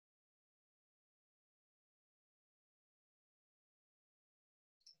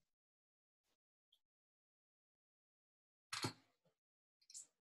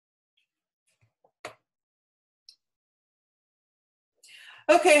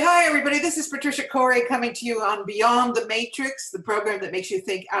Okay, hi everybody. This is Patricia Cori coming to you on Beyond the Matrix, the program that makes you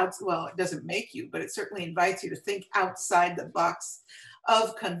think out. Well, it doesn't make you, but it certainly invites you to think outside the box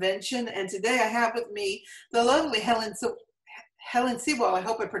of convention. And today I have with me the lovely Helen. So Helen Sewell, I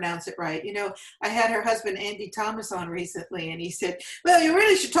hope I pronounced it right. You know, I had her husband Andy Thomas on recently, and he said, "Well, you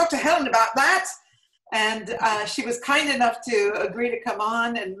really should talk to Helen about that." And she was kind enough to agree to come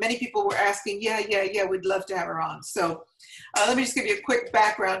on, and many people were asking, yeah, we'd love to have her on. So let me just give you a quick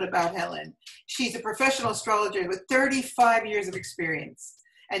background about Helen. She's a professional astrologer with 35 years of experience,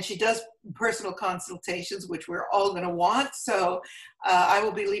 and she does personal consultations, which we're all going to want. So I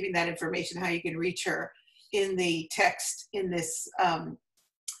will be leaving that information, how you can reach her, in the text in this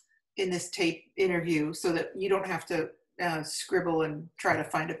tape interview, so that you don't have to scribble and try to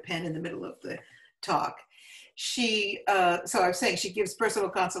find a pen in the middle of the talk. So I was saying she gives personal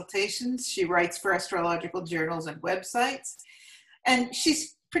consultations. She writes for astrological journals and websites. And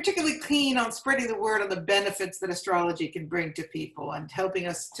she's particularly keen on spreading the word on the benefits that astrology can bring to people and helping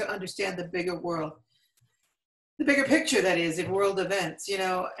us to understand the bigger world, the bigger picture, that is, in world events, you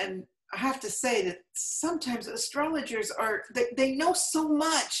know. And I have to say that sometimes astrologers they know so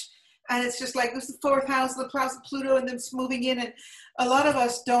much. And it's just like, this is the fourth house, the planet Pluto, and then it's moving in. And a lot of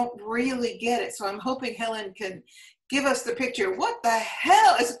us don't really get it. So I'm hoping Helen can give us the picture. What the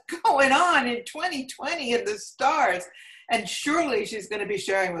hell is going on in 2020 in the stars? And surely she's going to be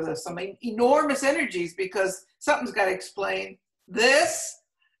sharing with us some enormous energies, because something's got to explain this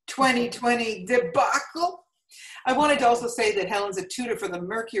 2020 debacle. I wanted to also say that Helen's a tutor for the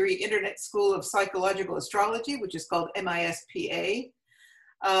Mercury Internet School of Psychological Astrology, which is called MISPA.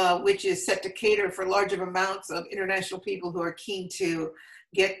 Which is set to cater for larger amounts of international people who are keen to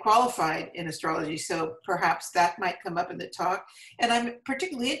get qualified in astrology. So perhaps that might come up in the talk. And I'm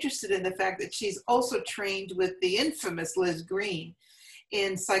particularly interested in the fact that she's also trained with the infamous Liz Green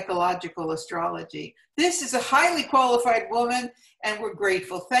in psychological astrology. This is a highly qualified woman, and we're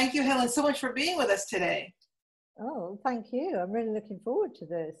grateful. Thank you, Helen, so much for being with us today. Oh, thank you. I'm really looking forward to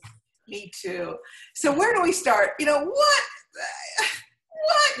this. Me too. So where do we start? You know, what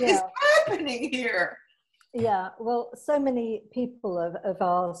is happening here? Yeah, well, so many people have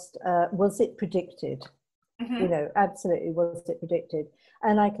asked, was it predicted? Mm-hmm. You know, absolutely, was it predicted?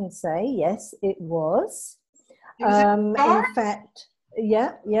 And I can say, yes, it was. In fact,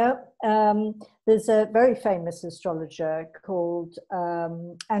 yeah. There's a very famous astrologer called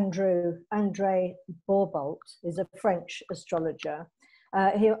André Bourbolt, is a French astrologer.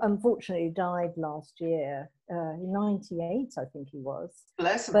 He unfortunately died last year, 98, I think he was.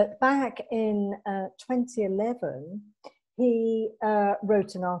 Bless him. But back in 2011, he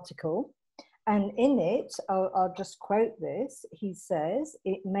wrote an article, and in it, I'll just quote this, he says,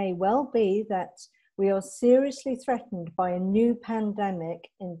 "It may well be that we are seriously threatened by a new pandemic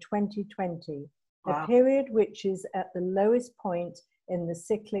in 2020, wow. A period which is at the lowest point in the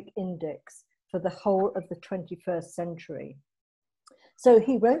cyclic index for the whole of the 21st century. So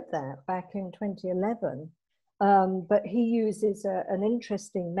he wrote that back in 2011, but he uses an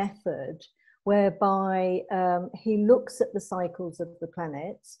interesting method whereby he looks at the cycles of the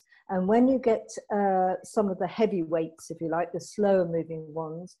planets, and when you get some of the heavyweights, if you like, the slower moving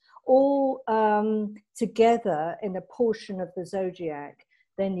ones, all together in a portion of the zodiac,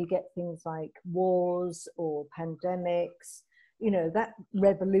 then you get things like wars or pandemics, you know, that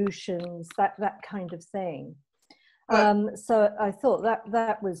revolutions, that kind of thing. So I thought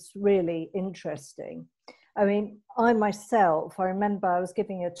that was really interesting. I mean, I myself, I remember I was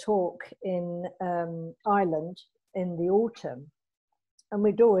giving a talk in Ireland in the autumn, and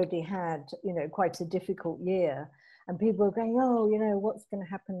we'd already had, you know, quite a difficult year, and people were going, oh, you know, what's going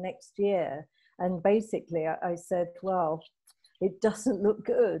to happen next year? And basically I said, well, it doesn't look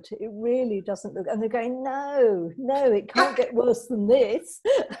good. It really doesn't look, and they're going, no, it can't get worse than this.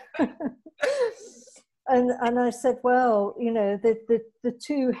 And I said, well, you know, the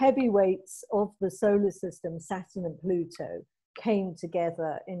two heavyweights of the solar system, Saturn and Pluto, came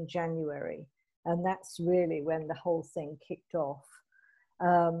together in January. And that's really when the whole thing kicked off.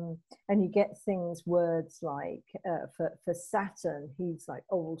 And you get things, words like, for Saturn, he's like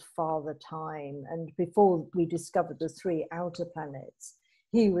old father time. And before we discovered the three outer planets,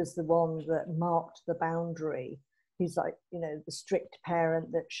 he was the one that marked the boundary. He's like, you know, the strict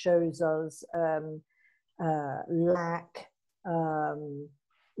parent that shows us lack, you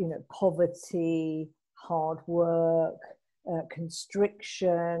know, poverty, hard work,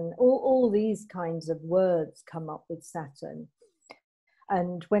 constriction, all these kinds of words come up with Saturn.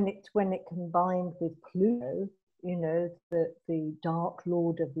 And when it combined with Pluto, you know, the dark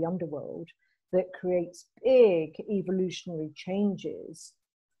lord of the underworld, that creates big evolutionary changes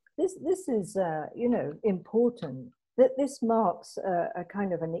this is you know, important. That this marks a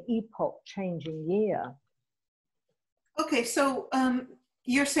kind of an epoch-changing year. Okay, so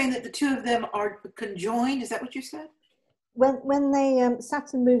you're saying that the two of them are conjoined. Is that what you said? When they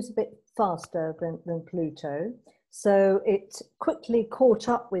Saturn moves a bit faster than Pluto, so it quickly caught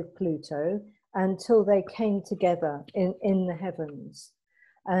up with Pluto until they came together in the heavens,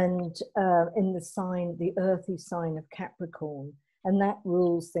 and in the sign, the earthy sign of Capricorn, and that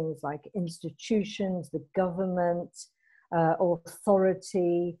rules things like institutions, the government,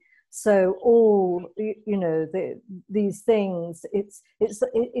 authority. So all, you know, these things,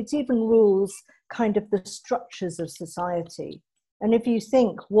 it even rules kind of the structures of society. And if you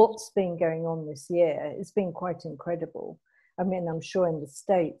think what's been going on this year, it's been quite incredible. I mean, I'm sure in the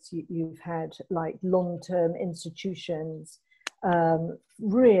States you've had like long-term institutions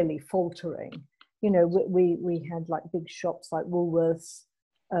really faltering. You know, we had like big shops like Woolworths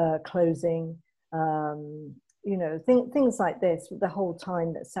closing. You know, things like this the whole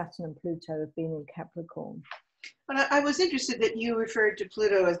time that Saturn and Pluto have been in Capricorn. But I was interested that you referred to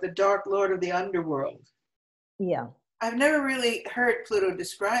Pluto as the Dark Lord of the underworld. Yeah. I've never really heard Pluto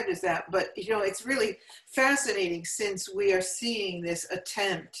described as that, but you know, it's really fascinating since we are seeing this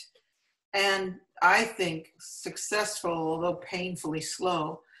attempt, and I think successful, although painfully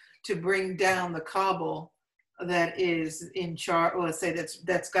slow, to bring down the cabal that is in charge, well, let's say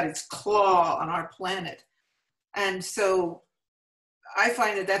that's got its claw on our planet. And so I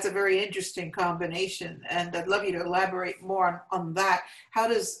find that that's a very interesting combination, and I'd love you to elaborate more on that. How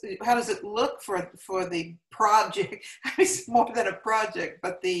does it look for the project? It's more than a project,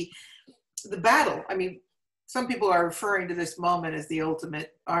 but the battle. I mean, some people are referring to this moment as the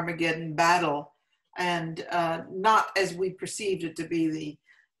ultimate Armageddon battle, and not as we perceived it to be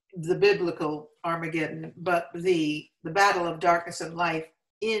the biblical Armageddon, but the battle of darkness and life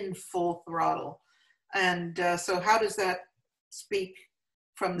in full throttle. And so how does that speak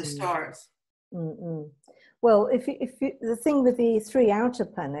from the stars? Well, if the thing with the three outer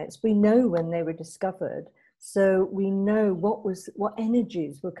planets, we know when they were discovered, so we know what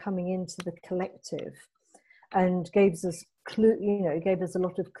energies were coming into the collective, and gave us gave us a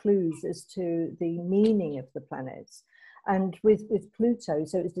lot of clues as to the meaning of the planets. And with Pluto,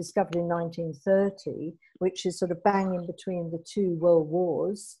 so it was discovered in 1930, which is sort of bang in between the two world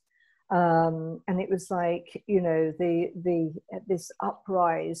wars. And it was like, you know, this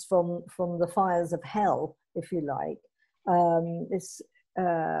uprise from the fires of hell, if you like, this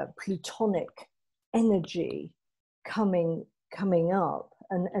plutonic energy coming up,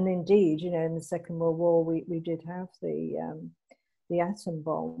 and indeed, you know, in the Second World War, we did have the atom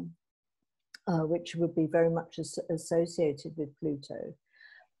bomb, which would be very much associated with Pluto.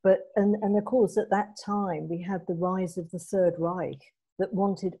 But and of course, at that time, we had the rise of the Third Reich, that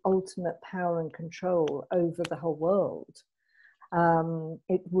wanted ultimate power and control over the whole world.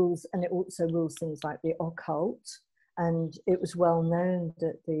 It rules, and it also rules things like the occult. And it was well known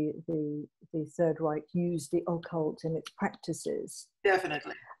that the Third Reich used the occult in its practices.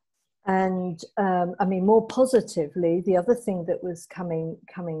 Definitely. And I mean, more positively, the other thing that was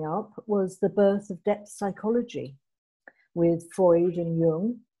coming up was the birth of depth psychology with Freud and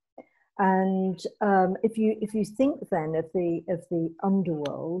Jung. And if you think then of the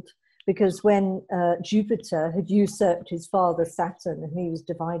underworld, because when Jupiter had usurped his father Saturn and he was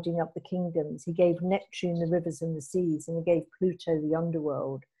dividing up the kingdoms, he gave Neptune the rivers and the seas, and he gave Pluto the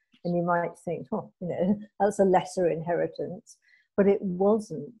underworld. And you might think, oh, you know, that's a lesser inheritance. But it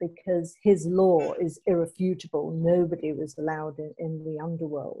wasn't, because his law is irrefutable. Nobody was allowed in the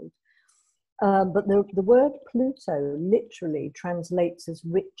underworld. But the word Pluto literally translates as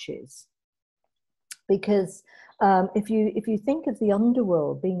riches, because if you think of the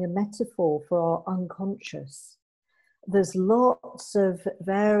underworld being a metaphor for our unconscious, there's lots of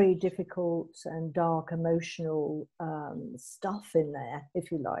very difficult and dark emotional stuff in there,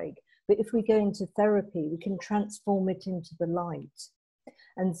 if you like. But if we go into therapy, we can transform it into the light.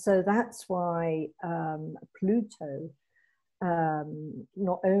 And so that's why Pluto,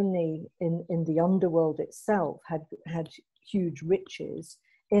 not only in the underworld itself, had huge riches.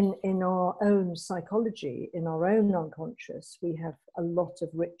 In our own psychology, in our own unconscious, we have a lot of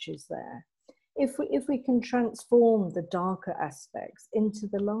riches there. If we can transform the darker aspects into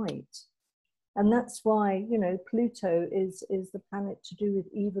the light. And that's why, you know, Pluto is the planet to do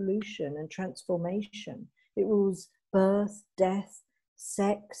with evolution and transformation. It rules birth, death,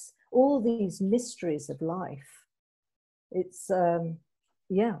 sex, all these mysteries of life. It's,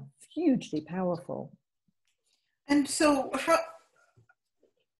 yeah, hugely powerful. And so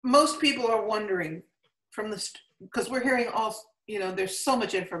most people are wondering because we're hearing all, you know, there's so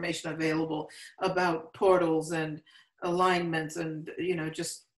much information available about portals and alignments and, you know,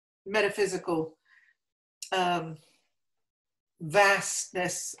 just metaphysical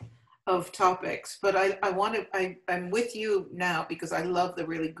vastness of topics. But I'm with you now because I love the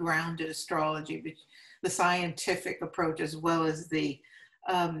really grounded astrology, the scientific approach, as well as the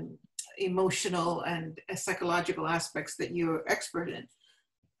emotional and psychological aspects that you're expert in.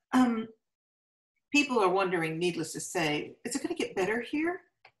 People are wondering, needless to say, is it going to get better here?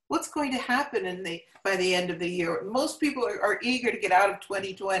 What's going to happen by the end of the year? Most people are eager to get out of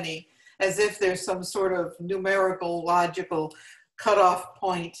 2020 as if there's some sort of numerical, logical cutoff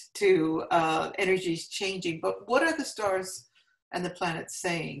point to energies changing. But what are the stars and the planets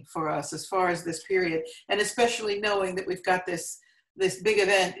saying for us as far as this period? And especially knowing that we've got this big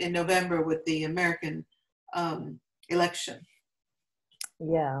event in November with the American election.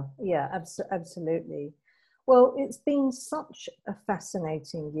 Yeah, absolutely. Well, it's been such a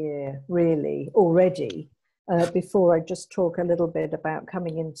fascinating year, really, already. Before I just talk a little bit about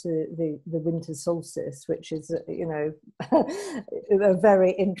coming into the winter solstice, which is, you know, a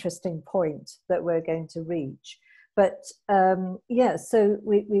very interesting point that we're going to reach. But yeah, so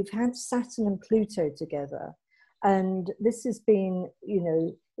we've had Saturn and Pluto together. And this has been, you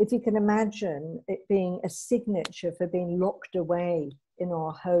know, if you can imagine it being a signature for being locked away in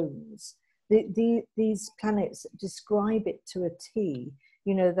our homes. These planets describe it to a T,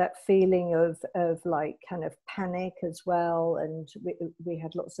 you know, that feeling of like kind of panic as well. And we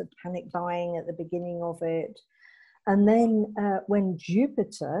had lots of panic buying at the beginning of it. And then when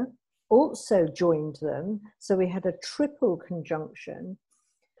Jupiter also joined them, so we had a triple conjunction,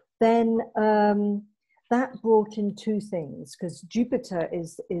 then that brought in two things, because Jupiter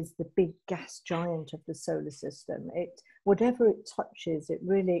is the big gas giant of the solar system. Whatever it touches, it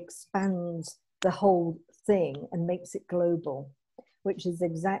really expands the whole thing and makes it global, which is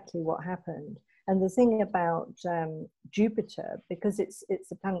exactly what happened. And the thing about Jupiter, because it's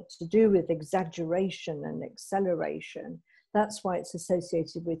a planet to do with exaggeration and acceleration, that's why it's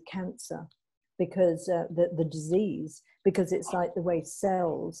associated with cancer, because the disease, because it's like the way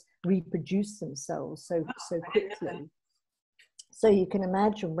cells reproduce themselves so quickly. So you can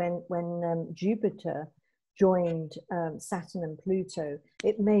imagine when Jupiter joined Saturn and Pluto,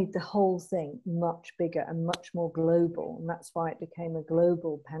 it made the whole thing much bigger and much more global, and that's why it became a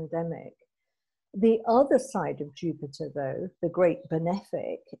global pandemic. The other side of Jupiter, though, the great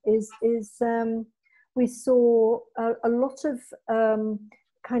benefic, is we saw a lot of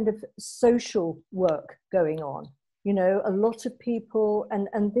kind of social work going on. You know, a lot of people,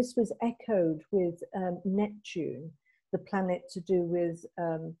 and this was echoed with Neptune, the planet to do with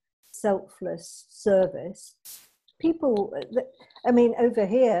selfless service. People, I mean, over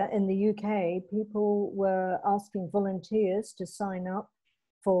here in the UK, people were asking volunteers to sign up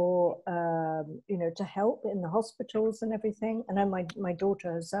for, you know, to help in the hospitals and everything. I know my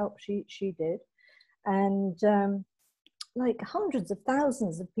daughter herself, she did. And like hundreds of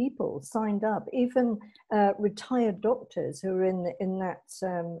thousands of people signed up, even retired doctors who were in that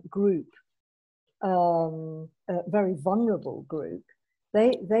group, a very vulnerable group.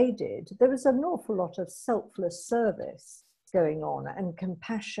 They did. There was an awful lot of selfless service going on and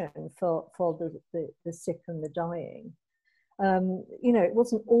compassion for the sick and the dying. You know, it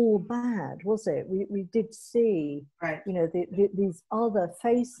wasn't all bad, was it? We did see, right, you know, these other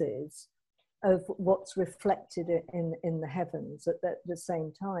faces of what's reflected in the heavens at the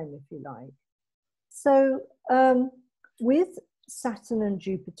same time, if you like. So with Saturn and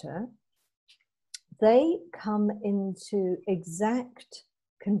Jupiter, they come into exact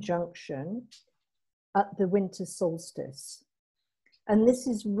conjunction at the winter solstice. And this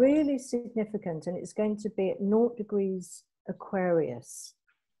is really significant, and it's going to be at 0 degrees Aquarius.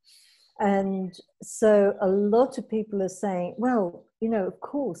 And so a lot of people are saying, well, you know, of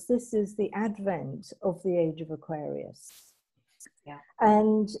course, this is the advent of the age of Aquarius. Yeah.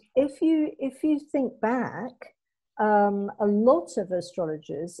 And if you think back, a lot of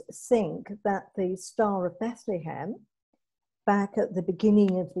astrologers think that the Star of Bethlehem, back at the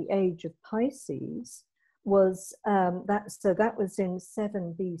beginning of the age of Pisces, was that was in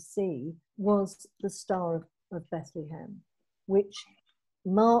 7 BC, was the Star of Bethlehem, which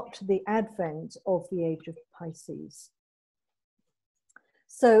marked the advent of the age of Pisces.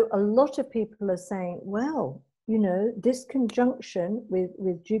 So a lot of people are saying, well, you know, this conjunction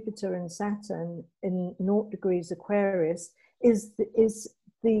with Jupiter and Saturn in 0 degrees Aquarius is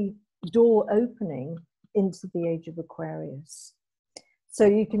the door opening into the age of Aquarius. So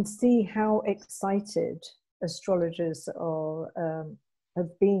you can see how excited astrologers are,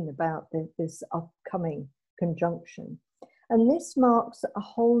 have been about this upcoming conjunction. And this marks a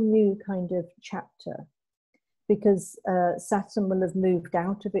whole new kind of chapter, because Saturn will have moved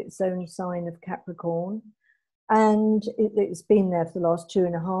out of its own sign of Capricorn, and it's been there for the last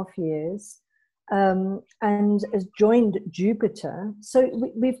 2.5 years, and has joined Jupiter. So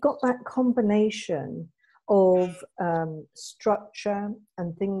we've got that combination of structure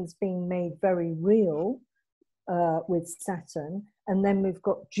and things being made very real with Saturn, and then we've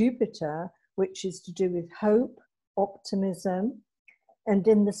got Jupiter, which is to do with hope, optimism, and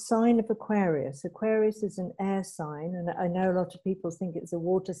in the sign of Aquarius. Aquarius is an air sign, and I know a lot of people think it's a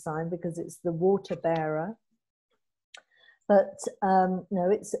water sign because it's the water bearer, but no,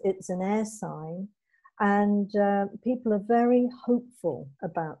 it's an air sign, and people are very hopeful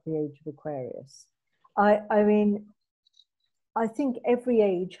about the age of Aquarius. I mean, I think every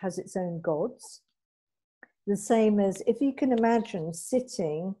age has its own gods, the same as if you can imagine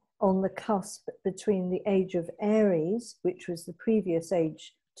sitting on the cusp between the age of Aries, which was the previous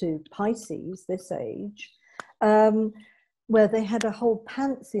age to Pisces, this age, where they had a whole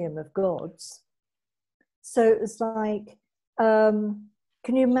pantheon of gods. So it was like, can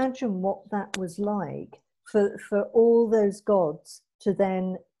you imagine what that was like for all those gods to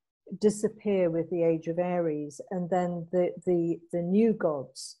then disappear with the age of Aries, and then the new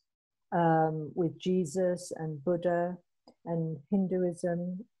gods with Jesus and Buddha and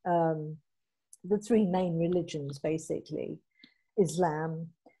Hinduism, the three main religions basically, Islam.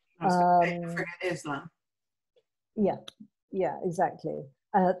 Forget Islam. Yeah, exactly.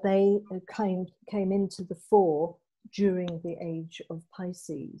 They came into the fore during the age of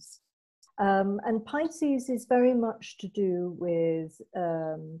Pisces. And Pisces is very much to do with,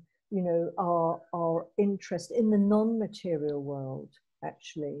 you know, our interest in the non-material world,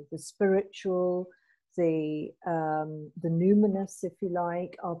 actually, the spiritual, the numinous, if you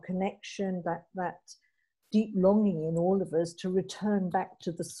like, our connection, that deep longing in all of us to return back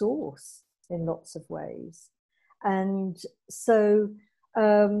to the source in lots of ways. And so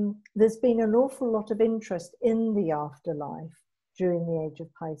there's been an awful lot of interest in the afterlife during the age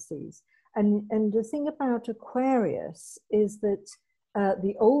of Pisces. And the thing about Aquarius is that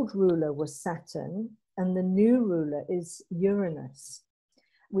the old ruler was Saturn, and the new ruler is Uranus,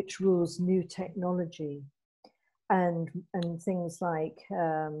 which rules new technology and things like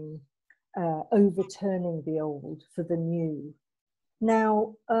overturning the old for the new.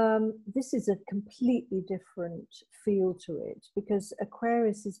 Now, this is a completely different feel to it, because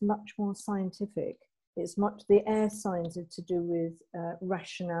Aquarius is much more scientific. It's much, the air signs are to do with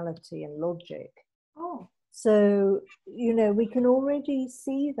rationality and logic. Oh. So, you know, we can already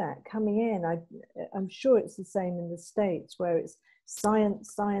see that coming in. I'm sure it's the same in the States, where it's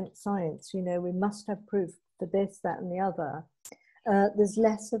science, science, science. You know, we must have proof for this, that, and the other. There's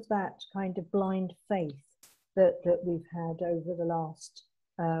less of that kind of blind faith that we've had over the last,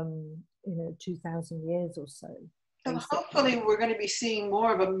 you know, 2,000 years or so. So hopefully we're going to be seeing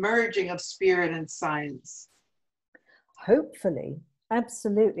more of a merging of spirit and science. Hopefully,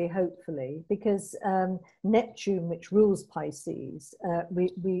 absolutely, hopefully, because Neptune, which rules Pisces,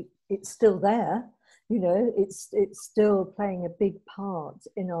 it's still there. You know, it's still playing a big part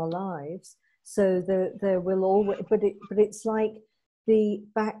in our lives. So there will always, but it's like the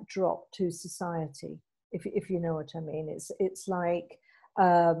backdrop to society, if you know what I mean. It's like,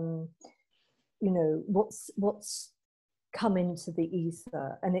 you know, what's come into the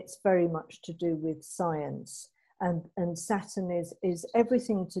ether, and it's very much to do with science, and Saturn is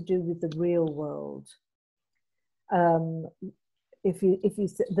everything to do with the real world. If you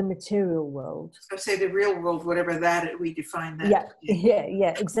the material world. So say the real world, whatever that we define that.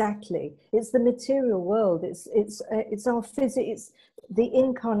 Yeah, exactly. It's the material world. It's our it's the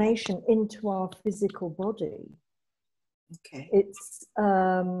incarnation into our physical body. Okay. It's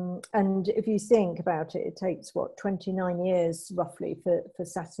and if you think about it, it takes what, 29 years roughly for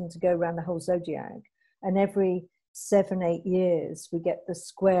Saturn to go around the whole zodiac, and every 7-8 years we get the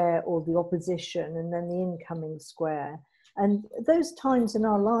square or the opposition, and then the incoming square. And those times in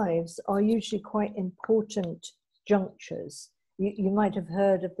our lives are usually quite important junctures. You might have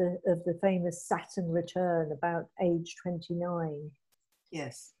heard of the famous Saturn return about age 29.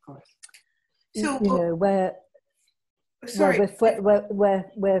 Yes, of course. So you know, where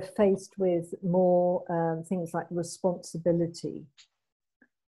we're faced with more things like responsibility.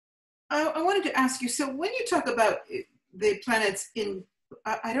 I wanted to ask you, so when you talk about the planets in,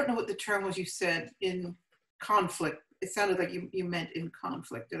 I don't know what the term was you said, in conflict, it sounded like you meant in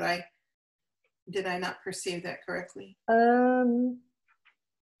conflict. Did I not perceive that correctly? When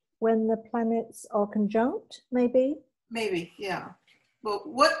the planets are conjunct, maybe? Maybe, yeah. Well,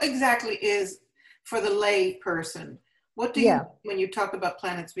 what exactly is, for the lay person, What do you mean when you talk about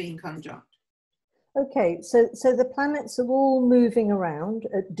planets being conjunct? Okay, so the planets are all moving around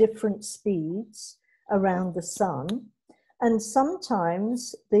at different speeds around the sun, and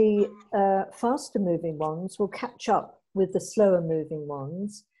sometimes the faster moving ones will catch up with the slower moving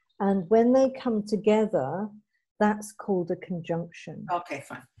ones, and when they come together, that's called a conjunction. Okay,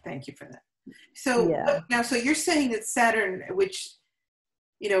 fine. Thank you for that. So now, so you're saying that Saturn, which,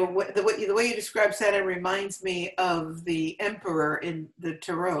 you know, the way you describe Saturn reminds me of the Emperor in the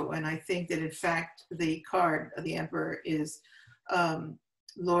Tarot, and I think that in fact the card of the Emperor is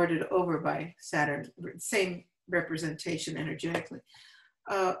lorded over by Saturn, same representation energetically.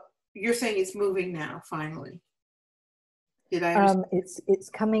 You're saying it's moving now, finally. Did I understand? It's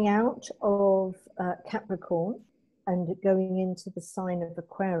coming out of Capricorn and going into the sign of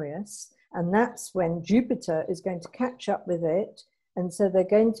Aquarius, and that's when Jupiter is going to catch up with it, and so they're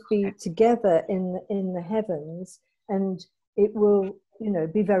going to be together in the heavens, and it will, you know,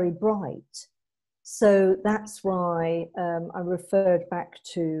 be very bright. So that's why I referred back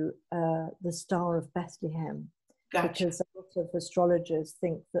to the Star of Bethlehem, because a lot of astrologers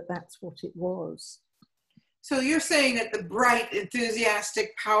think that that's what it was. So you're saying that the bright,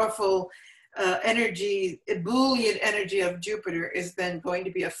 enthusiastic, powerful energy, ebullient energy of Jupiter is then going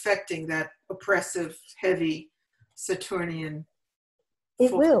to be affecting that oppressive, heavy Saturnian.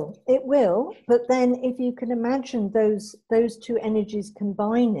 It will. But then if you can imagine those two energies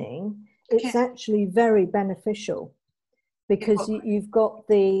combining, it's actually very beneficial, because you've got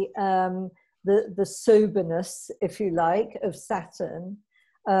the soberness, if you like, of Saturn,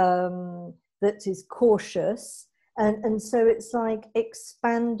 that is cautious, and so it's like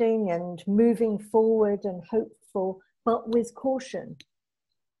expanding and moving forward and hopeful, but with caution.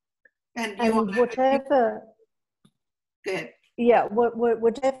 And whatever,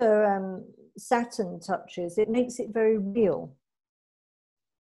 whatever Saturn touches, it makes it very real.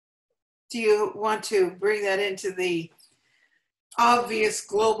 Do you want to bring that into the obvious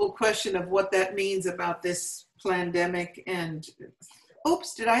global question of what that means about this pandemic? And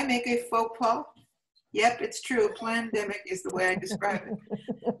oops, did I make a faux pas? Yep, it's true. Pandemic is the way I describe it.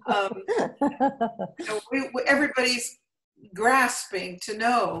 Everybody's grasping to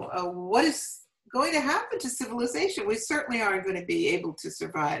know what is going to happen to civilization. We certainly aren't going to be able to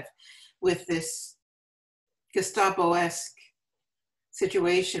survive with this Gestapo-esque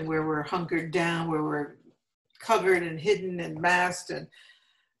situation where we're hunkered down, where we're covered and hidden and masked. And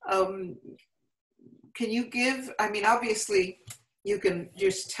can you give, I mean, obviously you can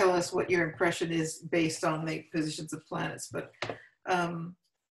just tell us what your impression is based on the positions of planets, but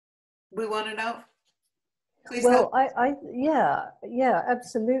we want to know. Please. Well, yeah,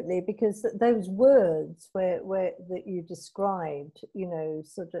 absolutely, because those words where that you described, you know,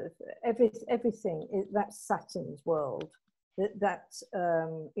 sort of everything, that's Saturn's world. That's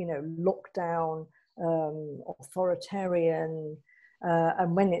you know, lockdown, authoritarian,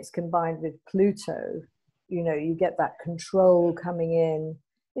 and when it's combined with Pluto, you know, you get that control coming in.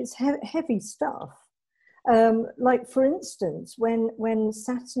 It's heavy stuff. Like, for instance, when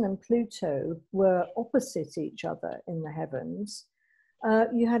Saturn and Pluto were opposite each other in the heavens,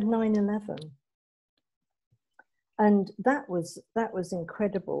 you had 9/11. And that was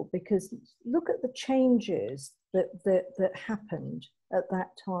incredible, because look at the changes that happened at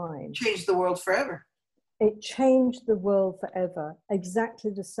that time. Changed the world forever. It changed the world forever,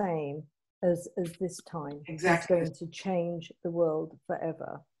 exactly the same as this time. Exactly. It's going to change the world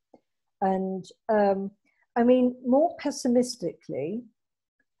forever. And I mean, more pessimistically,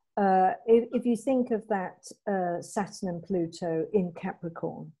 if you think of that Saturn and Pluto in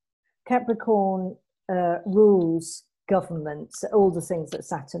Capricorn, Capricorn rules governments, all the things that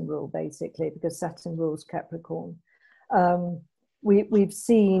Saturn rule, basically, because Saturn rules Capricorn. We've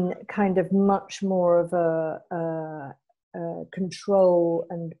seen kind of much more of a control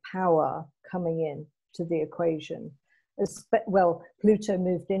and power coming in to the equation. Well, Pluto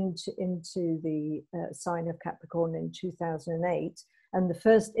moved into the sign of Capricorn in 2008, and the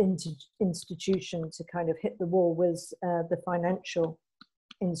first institution to kind of hit the wall was the financial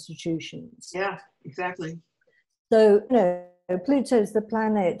institutions. Yeah, exactly. So, you know, Pluto's the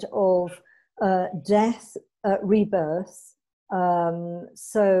planet of death, rebirth.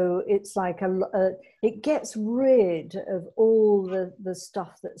 So it's like it gets rid of all the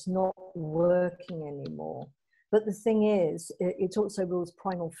stuff that's not working anymore. But the thing is, it also rules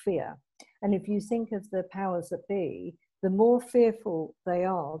primal fear. And if you think of the powers that be, the more fearful they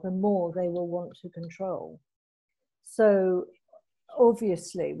are, the more they will want to control. So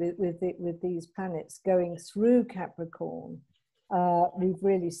obviously, with these planets going through Capricorn, we've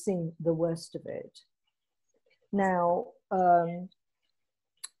really seen the worst of it. Now,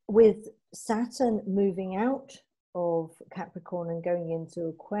 with Saturn moving out of Capricorn and going into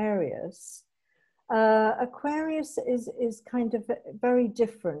Aquarius, Aquarius is kind of very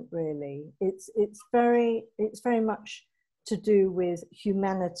different, really. It's very much to do with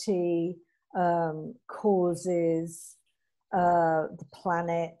humanity, causes, the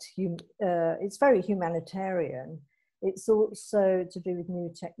planet. It's very humanitarian. It's also to do with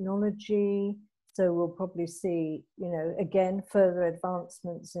new technology. So we'll probably see, again, further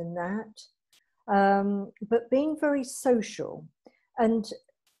advancements in that. But being very social, and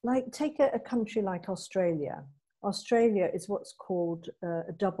like take a country like Australia. Australia is what's called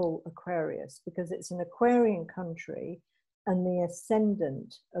a double Aquarius, because it's an Aquarian country and the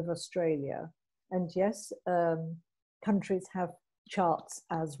ascendant of Australia. And yes, countries have charts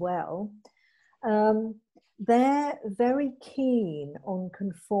as well. They're very keen on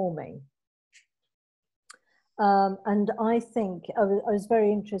conforming. And I think I was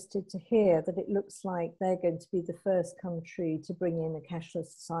very interested to hear that it looks like they're going to be the first country to bring in a cashless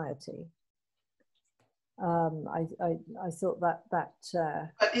society. I thought that.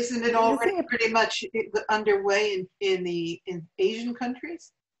 But isn't it already pretty much underway in Asian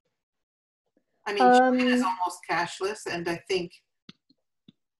countries? I mean, China is almost cashless, and I think.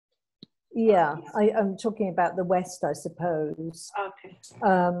 Yeah, I'm talking about the West, I suppose. Okay.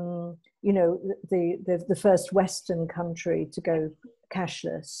 The first Western country to go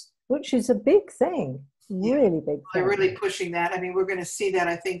cashless, which is a big thing, really big thing. They're really pushing that. I mean, we're going to see that,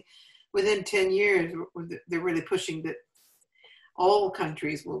 I think, within 10 years, they're really pushing that all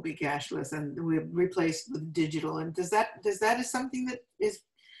countries will be cashless and we're replaced with digital. And does that is something that is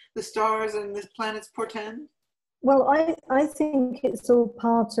the stars and the planets portend? Well, I think it's all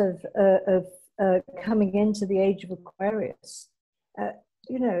part of coming into the age of Aquarius.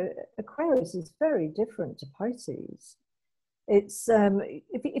 Aquarius is very different to Pisces. It's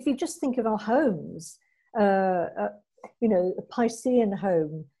if you just think of our homes, a Piscean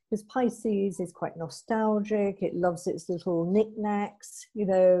home, because Pisces is quite nostalgic. It loves its little knickknacks,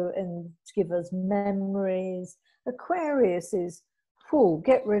 and to give us memories. Aquarius is,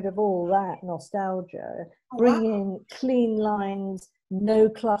 get rid of all that nostalgia, bring in clean lines, no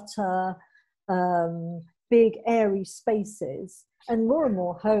clutter, big airy spaces, and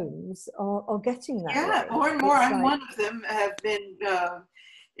more homes are getting that. Yeah, way. more and more. I'm one of them, have been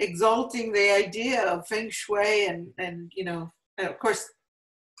exalting the idea of feng shui, and of course,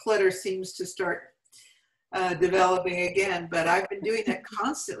 clutter seems to start developing again, but I've been doing that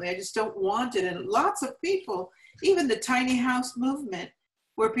constantly. I just don't want it. And lots of people, even the tiny house movement,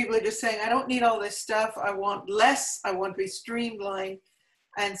 where people are just saying, I don't need all this stuff. I want less. I want to be streamlined.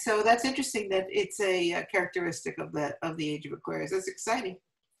 And so that's interesting that it's a characteristic of the age of Aquarius. That's exciting.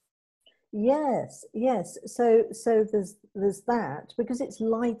 Yes. So there's that, because it's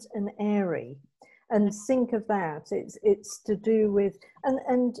light and airy. And think of that. It's to do with,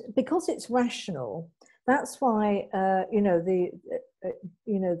 and because it's rational, that's why the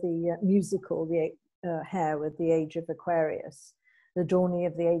musical, the Hair with the Age of Aquarius, the dawning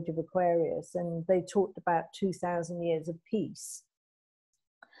of the Age of Aquarius, and they talked about 2,000 years of peace.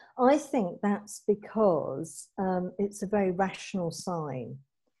 I think that's because it's a very rational sign,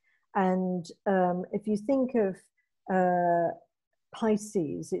 and if you think of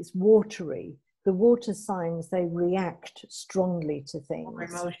Pisces, it's watery. The water signs, they react strongly to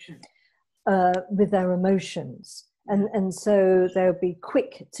things with their emotions. And so they'll be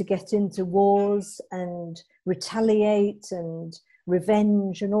quick to get into wars and retaliate and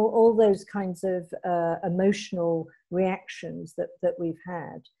revenge and all those kinds of emotional reactions that we've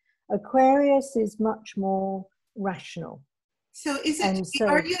had. Aquarius is much more rational. So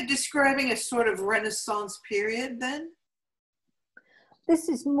are you describing a sort of Renaissance period then? This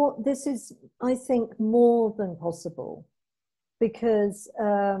is, I think, more than possible, because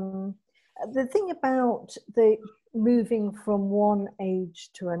the thing about the moving from one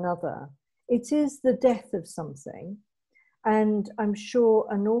age to another, it is the death of something. And I'm sure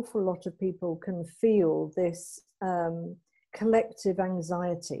an awful lot of people can feel this collective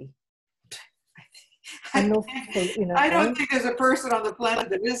anxiety. I don't think there's a person on the planet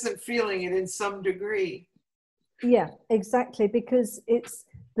that isn't feeling it in some degree. Yeah, exactly, because it's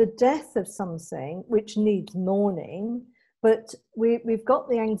the death of something which needs mourning, but we've got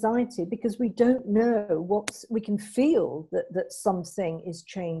the anxiety because we don't know we can feel that something is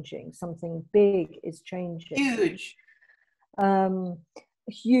changing, something big is changing.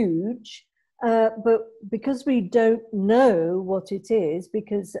 Huge, but because we don't know what it is,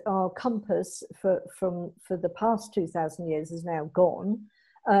 because our compass for the past 2,000 years is now gone,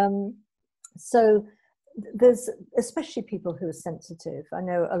 so there's especially people who are sensitive. I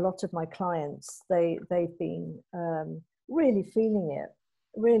know a lot of my clients, they've been really feeling it,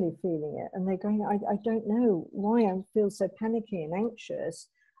 and they're going, I don't know why I feel so panicky and anxious.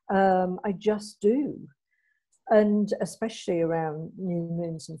 I just do. And especially around new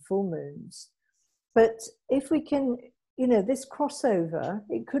moons and full moons. But if we can, you know, this crossover,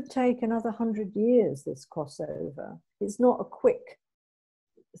 it could take another 100 years, this crossover. It's not a quick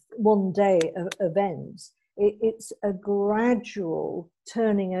one day event. It's a gradual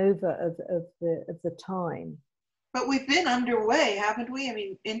turning over of the time. But we've been underway, haven't we? I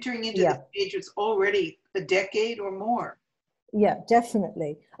mean, entering into the stage, it's already a decade or more. Yeah,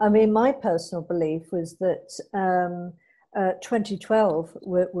 definitely. I mean, my personal belief was that 2012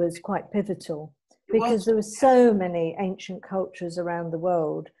 was quite pivotal, because there were so many ancient cultures around the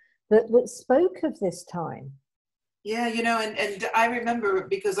world that spoke of this time. Yeah, you know, and I remember,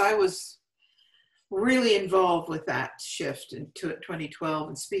 because I was really involved with that shift in 2012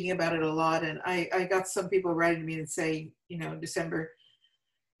 and speaking about it a lot. And I got some people writing to me and say, you know,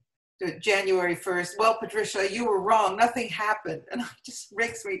 January 1st, well, Patricia, you were wrong. Nothing happened. And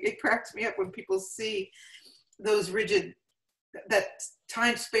it cracks me up when people see those rigid, that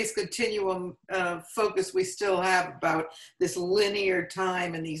time-space continuum focus we still have about this linear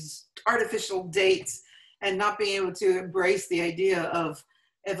time and these artificial dates, and not being able to embrace the idea of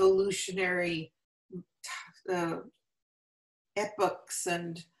evolutionary epochs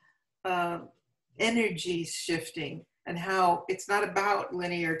and energies shifting, and how it's not about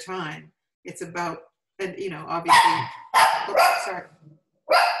linear time. It's about, and you know, obviously, oops, sorry.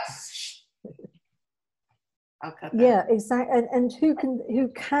 I'll cut that. Yeah, exactly. And who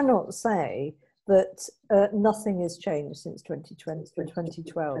cannot say that nothing has changed since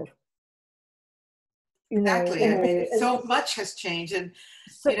 2012? You know, exactly. I mean, so much has changed, and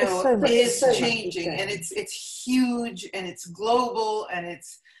you know, so is changing, and it's huge, and it's global, and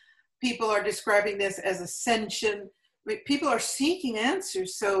it's, people are describing this as ascension. People are seeking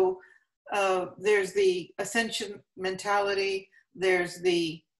answers. So there's the ascension mentality, there's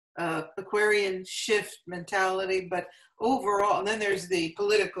the Aquarian shift mentality, but overall, and then there's the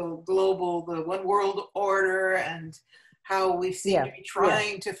political, global, the one world order, and how we seem to be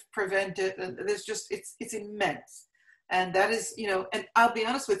trying to prevent it. And there's just, it's immense. And that is, you know, and I'll be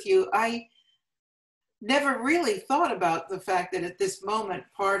honest with you, I never really thought about the fact that at this moment,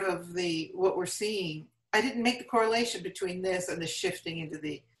 part of what we're seeing, I didn't make the correlation between this and the shifting into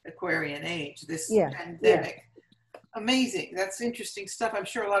the Aquarian age, this pandemic. Amazing. That's interesting stuff. I'm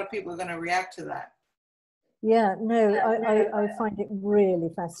sure a lot of people are going to react to that. Yeah, no, I find it really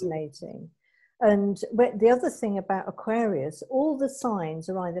fascinating. And the other thing about Aquarius, all the signs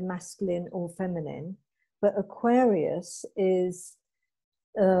are either masculine or feminine, but Aquarius is,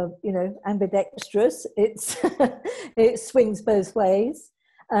 you know, ambidextrous. It's it swings both ways.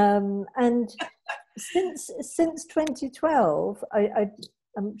 And since 2012,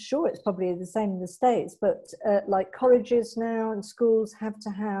 I'm sure it's probably the same in the States, but like colleges now and schools have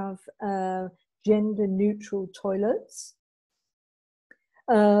to have gender neutral toilets.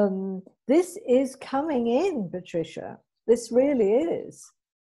 This is coming in, Patricia. This really is.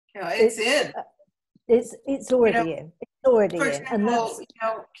 Yeah, it's in. It's already in. It's already in. Example, and that's, you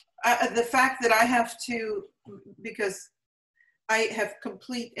know, the fact that I have to, because I have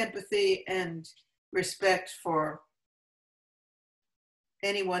complete empathy and respect for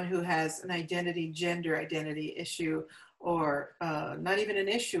anyone who has an gender identity issue, or not even an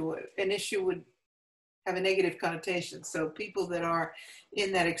issue would have a negative connotation. So people that are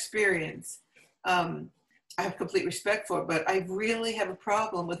in that experience, I have complete respect for, but I really have a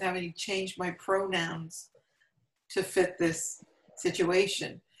problem with having to change my pronouns to fit this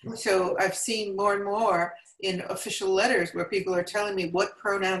situation. So I've seen more and more in official letters where people are telling me what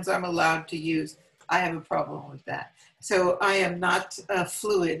pronouns I'm allowed to use. I have a problem with that. So I am not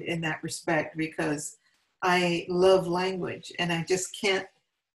fluid in that respect, because I love language and I just can't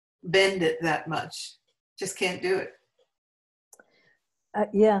bend it that much. Just can't do it.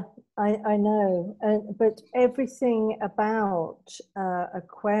 Yeah, I know. But everything about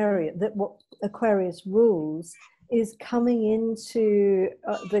Aquarius, what Aquarius rules, is coming into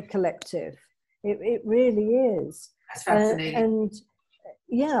the collective. It really is. That's fascinating. And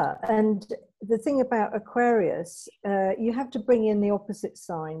yeah, and the thing about Aquarius, you have to bring in the opposite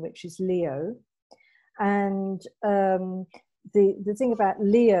sign, which is Leo. And the thing about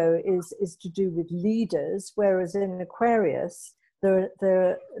Leo is to do with leaders, whereas in Aquarius, there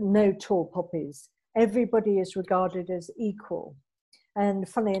are no tall poppies. Everybody is regarded as equal. And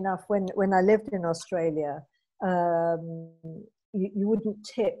funny enough, when I lived in Australia, you wouldn't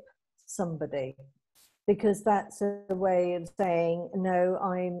tip somebody. because that's a way of saying, no,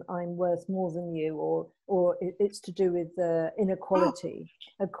 I'm worth more than you, or it's to do with inequality.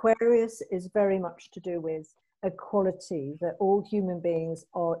 Aquarius is very much to do with equality, that all human beings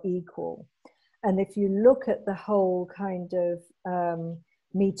are equal. And if you look at the whole kind of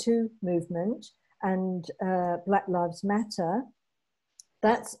Me Too movement and Black Lives Matter,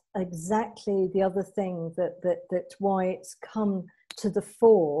 that's exactly the other thing that's why it's come to the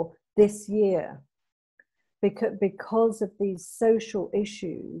fore this year, because of these social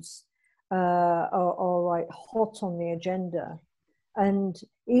issues are like hot on the agenda. And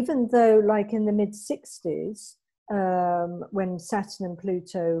even though, like in the mid-60s, when Saturn and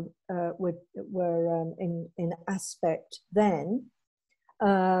Pluto were in aspect then,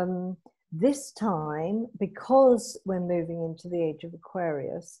 this time, because we're moving into the age of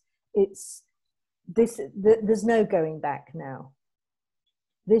Aquarius, there's no going back now.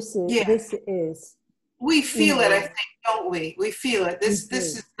 This is. We feel it, I think, don't we? We feel it. This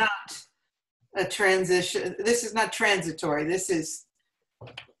is not a transition. This is not transitory. This is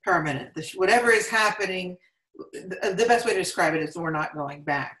permanent. Whatever is happening, the best way to describe it is we're not going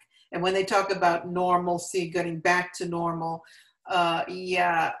back. And when they talk about normalcy, getting back to normal,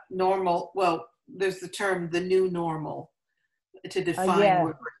 normal. Well, there's the term "the new normal" to define where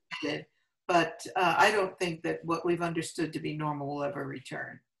we're headed. But I don't think that what we've understood to be normal will ever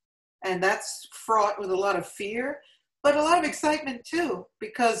return. And that's fraught with a lot of fear, but a lot of excitement too,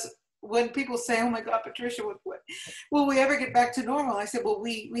 because when people say, oh my God, Patricia, will we ever get back to normal? I said, well,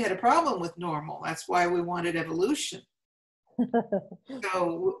 we had a problem with normal. That's why we wanted evolution.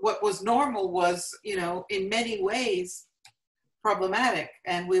 So what was normal was, in many ways problematic.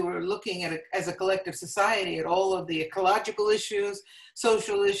 And we were looking at, as a collective society, at all of the ecological issues,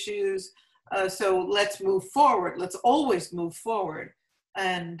 social issues. So let's move forward. Let's always move forward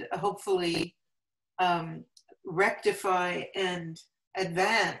and hopefully rectify and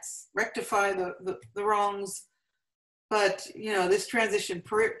advance, rectify the wrongs. But, this transition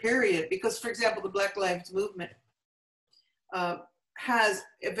period, because, for example, the Black Lives Movement has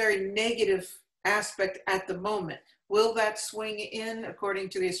a very negative aspect at the moment. Will that swing in according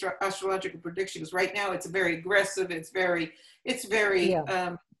to the astrological predictions? Right now, it's very aggressive. It's very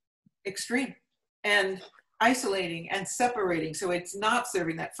extreme and isolating and separating. So it's not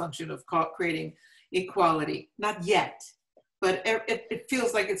serving that function of creating equality, not yet. But it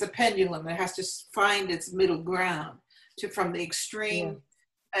feels like it's a pendulum that has to find its middle ground from the extreme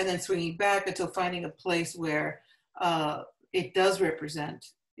and then swinging back until finding a place where it does represent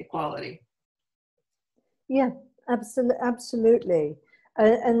equality. Yeah, absolutely.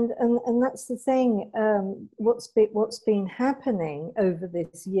 And that's the thing, what's been happening over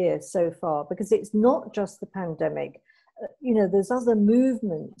this year so far, because it's not just the pandemic. There's other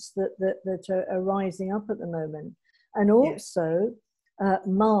movements that are rising up at the moment. And also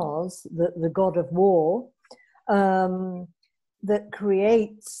Mars, the god of war, that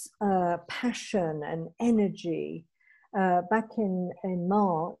creates passion and energy. Back in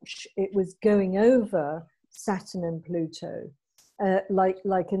March, it was going over Saturn and Pluto.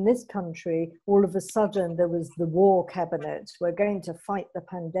 Like in this country, all of a sudden there was the war cabinet. We're going to fight the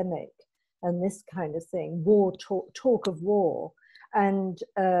pandemic and this kind of thing. Talk of war. And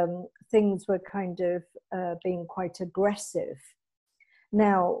things were kind of being quite aggressive.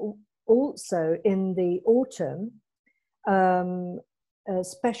 Now, also in the autumn,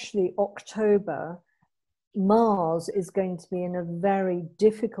 especially October, Mars is going to be in a very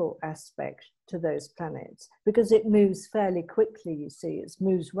difficult aspect to those planets because it moves fairly quickly, you see. It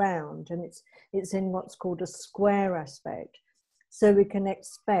moves round and it's in what's called a square aspect. So we can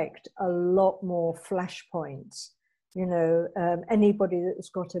expect a lot more flashpoints. Anybody that's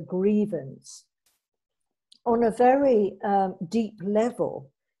got a grievance on a very deep level,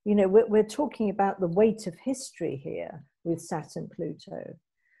 we're talking about the weight of history here with Saturn Pluto.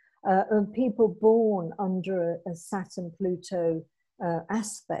 And people born under a Saturn Pluto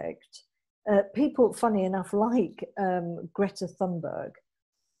aspect, people, funny enough, like Greta Thunberg,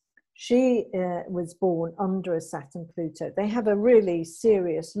 she was born under a Saturn Pluto. They have a really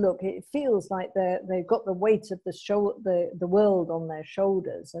serious look. It feels like they've got the weight of the world on their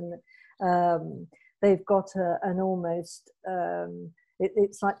shoulders, and they've got an almost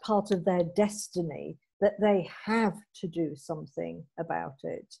it's like part of their destiny that they have to do something about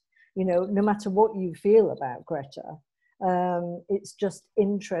it. No matter what you feel about Greta, it's just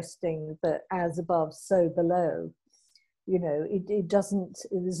interesting that as above, so below. It doesn't,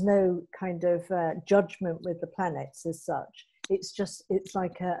 there's no kind of judgment with the planets as such. It's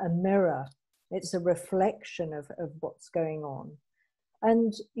like a mirror. It's a reflection of what's going on.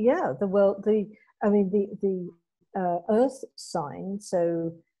 And yeah, the world, I mean, the Earth sign.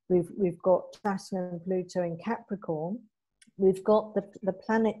 So we've got Saturn and Pluto in Capricorn. We've got the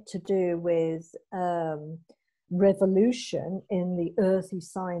planet to do with revolution in the earthy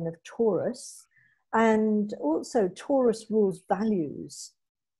sign of Taurus. And also Taurus rules values.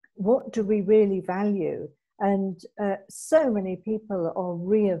 What do we really value? And so many people are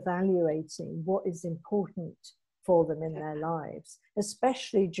reevaluating what is important for them in their lives,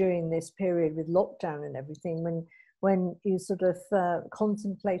 especially during this period with lockdown and everything, when you sort of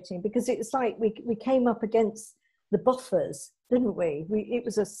contemplating, because it's like we came up against the buffers, didn't we? It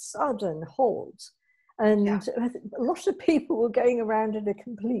was a sudden halt, and a lot of people were going around in a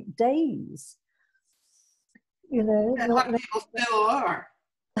complete daze. You know, a lot of people still are.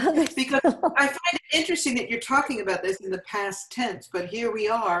 Because I find it interesting that you're talking about this in the past tense, but here we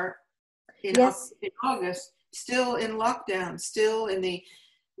are in August, still in lockdown, still in the,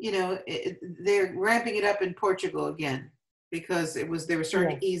 you know, they're ramping it up in Portugal again because they were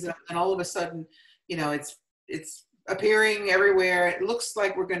starting to ease up, and all of a sudden, you know, it's appearing everywhere. It looks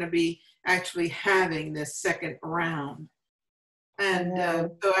like we're going to be actually having this second round. And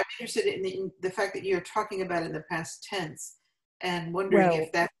so I'm interested in the fact that you're talking about it in the past tense, and wondering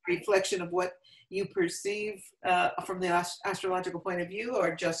if that's a reflection of what you perceive from the astrological point of view,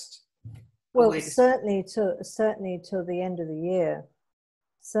 or just certainly till the end of the year.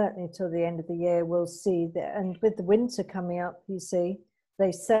 Certainly till the end of the year, we'll see that. And with the winter coming up, you see,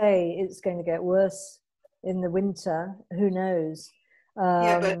 they say it's going to get worse in the winter. Who knows?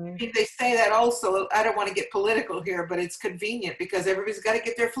 Yeah, but I mean, they say that also. I don't want to get political here, but it's convenient because everybody's got to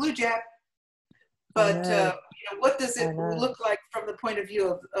get their flu jab. But you know, what does it look like from the point of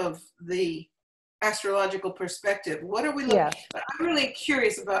view of the astrological perspective? What are we looking? I'm really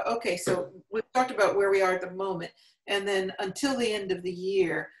curious about. Okay, so we've talked about where we are at the moment, and then until the end of the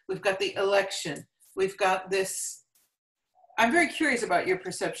year, we've got the election. We've got this. I'm very curious about your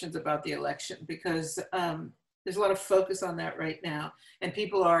perceptions about the election, because there's a lot of focus on that right now, and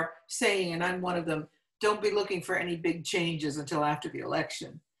people are saying, and I'm one of them, don't be looking for any big changes until after the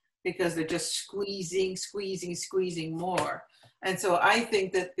election, because they're just squeezing more. And so I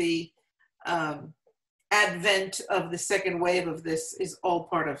think that the advent of the second wave of this is all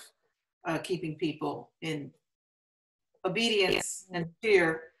part of keeping people in obedience and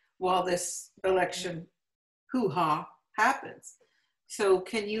fear while this election hoo-ha happens. So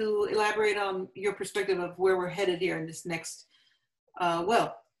can you elaborate on your perspective of where we're headed here in this next,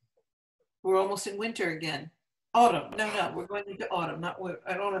 well, we're almost in winter again. Autumn. No, we're going into autumn.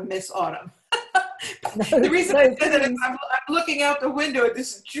 I don't want to miss autumn. The reason I said that is I'm looking out the window at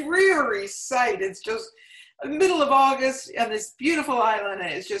this dreary sight. It's just the middle of August on this beautiful island,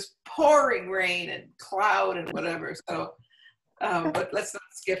 and it's just pouring rain and cloud and whatever. So, but let's not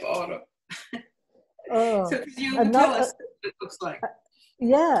skip autumn. So could you tell us what it looks like?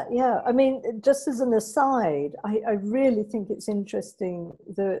 Yeah. I mean, just as an aside, I really think it's interesting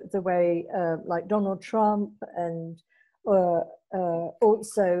the way like Donald Trump and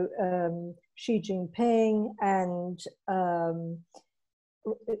also Xi Jinping and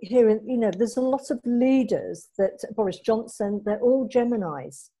here, you know, there's a lot of leaders that Boris Johnson, they're all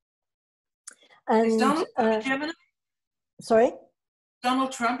Geminis. And is Donald Trump Gemini? Sorry?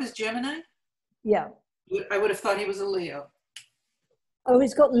 Donald Trump is Gemini? Yeah. I would have thought he was a Leo. Oh,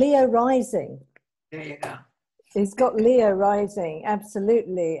 he's got Leo rising. There you go. He's got Leo rising,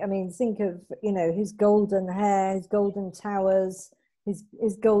 absolutely. I mean, think of, you know, his golden hair, his golden towers,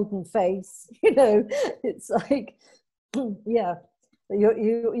 his golden face. You know, it's like, yeah.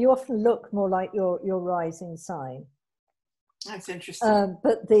 You often look more like your rising sign. That's interesting.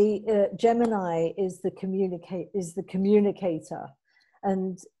 But the Gemini is the communicator,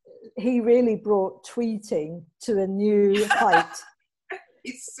 and he really brought tweeting to a new height.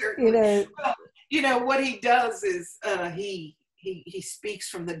 He's certainly, well, you know, what he does is he speaks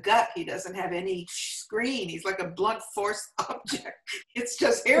from the gut. He doesn't have any screen. He's like a blunt force object. It's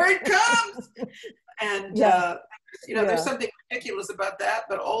just, here it comes. And, you know, there's something ridiculous about that,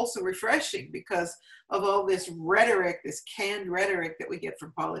 but also refreshing because of all this rhetoric, this canned rhetoric that we get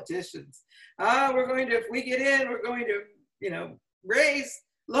from politicians. We're going to, if we get in, we're going to, you know,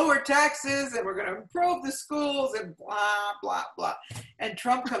 lower taxes, and we're going to improve the schools, and blah, blah, blah. And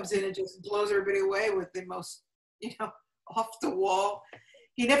Trump comes in and just blows everybody away with the most, you know, off the wall.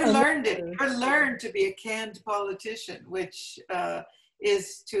 He never learned it. He never learned to be a canned politician, which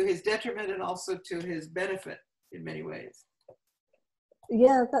is to his detriment and also to his benefit in many ways.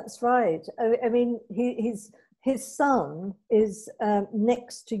 Yeah, that's right. I mean, his sun is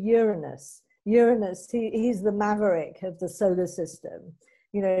next to Uranus. Uranus, he's the maverick of the solar system.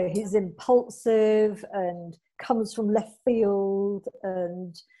 you know, he's impulsive and comes from left field,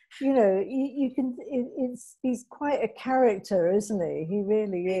 and you know, you can, he's quite a character, isn't he? He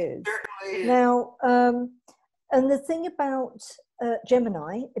really is. Certainly is. Now, and the thing about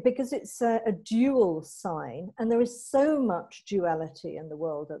Gemini, because it's a dual sign, and there is so much duality in the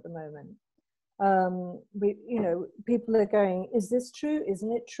world at the moment. You know, people are going, is this true?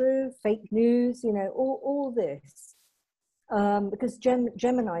 Isn't it true? Fake news, you know, all this. Because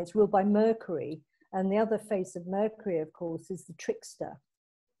Gemini is ruled by Mercury, and the other face of Mercury, of course, is the trickster.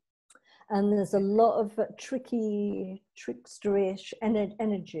 And there's a lot of tricksterish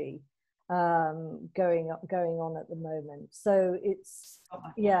energy going on at the moment. So it's,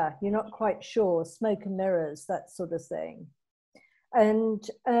 yeah, you're not quite sure, smoke and mirrors, that sort of thing. And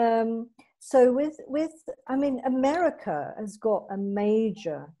so with I mean, America has got a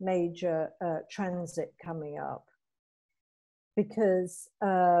major transit coming up, because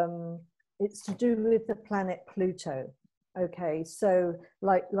it's to do with the planet Pluto. Okay, so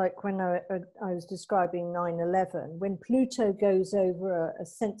like when I was describing 9/11, when Pluto goes over a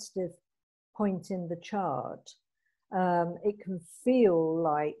sensitive point in the chart, it can feel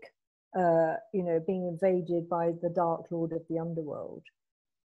like you know, being invaded by the Dark Lord of the underworld.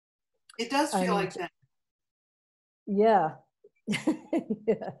 It does feel like that. Yeah.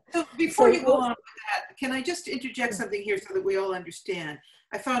 Yeah. So before you go on with that, can I just interject something here so that we all understand?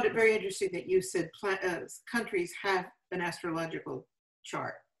 I found it very interesting that you said countries have an astrological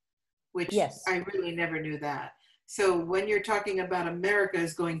chart, which yes. I really never knew that. So when you're talking about America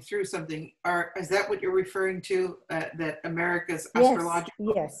is going through something, is that what you're referring to, that America's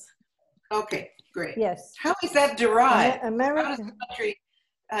astrological? Yes. Okay, great. Yes. How is that derived? America, how does the country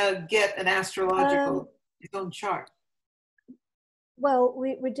get an astrological its own chart? Well,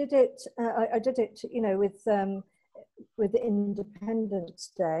 we did it. I did it, you know, with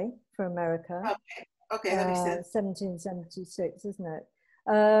Independence Day for America. Okay, that makes sense. 1776, isn't it?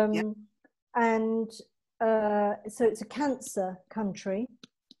 Yep. And so it's a Cancer country.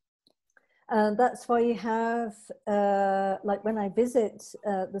 That's why you have, like when I visit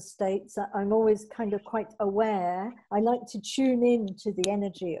the States, I'm always kind of quite aware. I like to tune in to the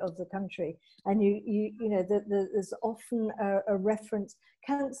energy of the country. And you know, there's often a reference.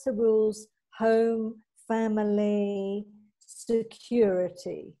 Cancer rules home, family,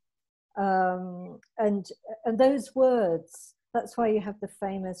 security. And those words, that's why you have the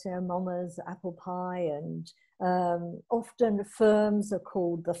famous, you know, Mama's apple pie, and often firms are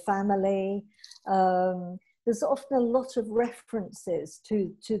called the family. There's often a lot of references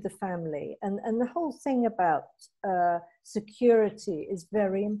to the family, and the whole thing about security is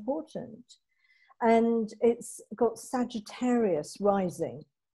very important. And it's got Sagittarius rising,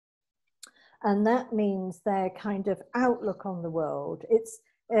 and that means their kind of outlook on the world. It's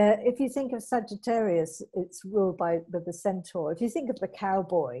if you think of Sagittarius, it's ruled by the centaur. If you think of the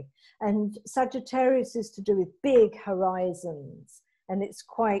cowboy, and Sagittarius is to do with big horizons, and it's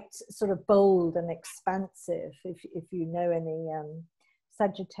quite sort of bold and expansive. If you know any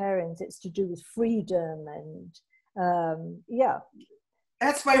Sagittarians, it's to do with freedom and yeah.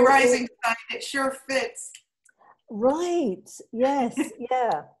 That's my rising sign. It sure fits. Right. Yes.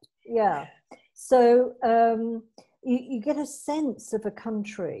 Yeah. Yeah. So you get a sense of a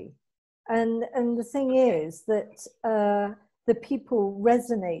country, and the thing is that the people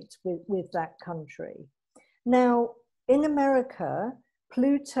resonate with that country. Now, in America,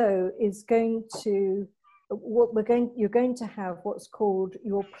 Pluto is going to you're going to have what's called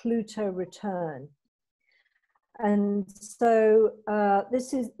your Pluto return. And so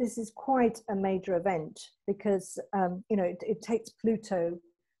this is quite a major event, because you know, it takes Pluto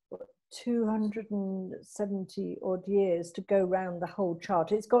 270 odd years to go around the whole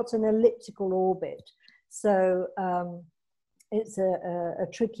chart. It's got an elliptical orbit, so it's a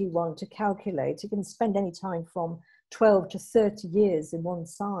tricky one to calculate. You can spend any time from 12 to 30 years in one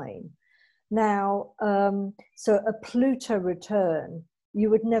sign. Now, so a Pluto return, you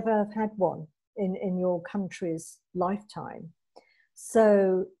would never have had one in your country's lifetime.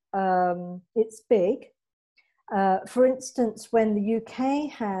 So it's big. For instance, when the UK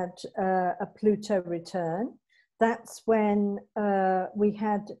had a Pluto return, that's when we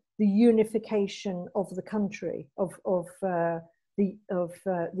had the unification of the country, of the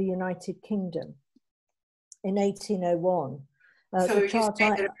United Kingdom in 1801. So you're saying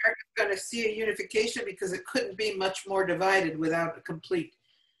that America's going to see a unification because it couldn't be much more divided without a complete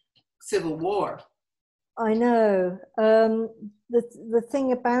civil war. I know. The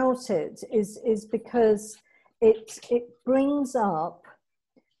thing about it is because it brings up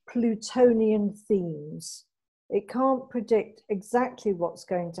Plutonian themes It can't predict exactly what's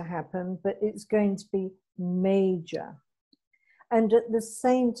going to happen, but it's going to be major. And at the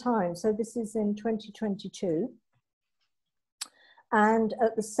same time, so this is in 2022, and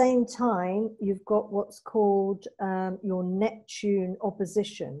at the same time, you've got what's called your Neptune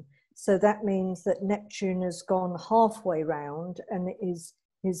opposition. So that means that Neptune has gone halfway round and is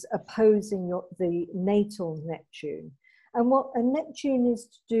opposing the natal Neptune. And what a Neptune is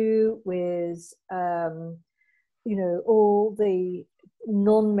to do with, you know, all the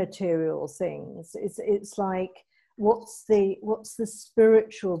non-material things. It's like, what's the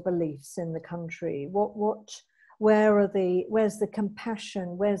spiritual beliefs in the country? Where's the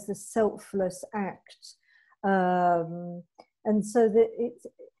compassion? Where's the selfless act? And so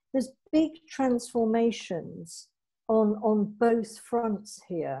there's big transformations on both fronts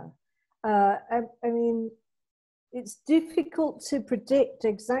here. I mean, it's difficult to predict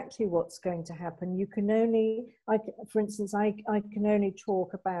exactly what's going to happen. You can only, for instance, I can only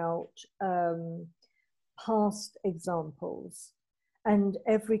talk about past examples, and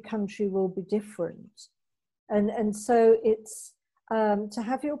every country will be different. And so it's to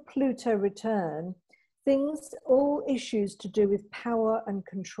have your Pluto return, all issues to do with power and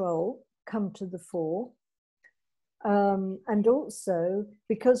control come to the fore. And also,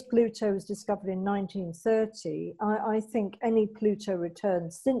 because Pluto was discovered in 1930, I think any Pluto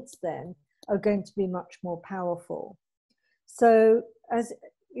returns since then are going to be much more powerful. So, as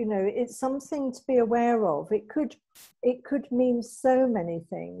you know, it's something to be aware of. It could mean so many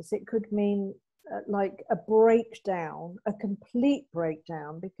things. It could mean like a breakdown, a complete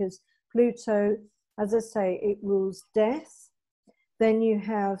breakdown, because Pluto, as I say, it rules death. Then you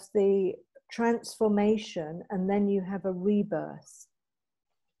have the transformation, and then you have a rebirth.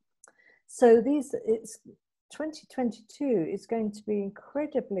 So it's 2022 is going to be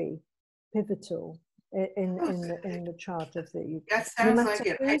incredibly pivotal in the chart of the UK. That sounds like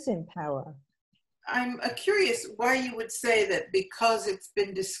it. Who's in power? I'm curious why you would say that, because it's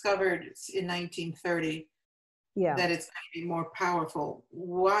been discovered in 1930, yeah, that it's going to be more powerful.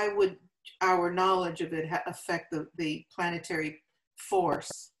 Why would our knowledge of it affect the planetary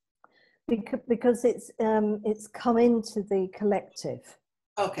force? Because it's come into the collective.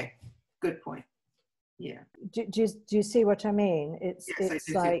 Okay, good point. Yeah. Do you see what I mean? It's yes, it's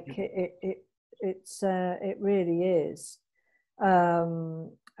like it really is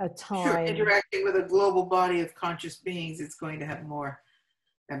a time. Sure, interacting with a global body of conscious beings, it's going to have more.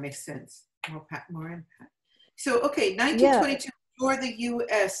 That makes sense. More impact. So, okay, 1922 for the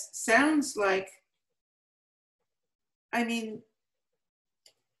U.S. sounds like. I mean,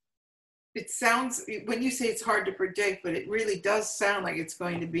 it sounds, when you say it's hard to predict, but it really does sound like it's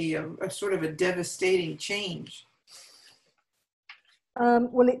going to be a sort of a devastating change.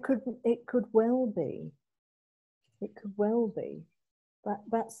 Well, it could well be. It could well be.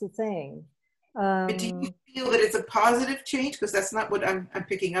 That's the thing. But do you feel that it's a positive change? Because that's not what I'm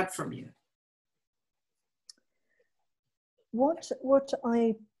picking up from you. What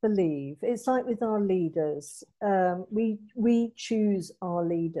I believe, it's like with our leaders. We choose our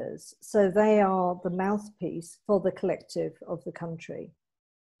leaders, so they are the mouthpiece for the collective of the country.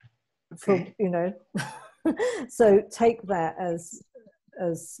 Okay. You know, so take that as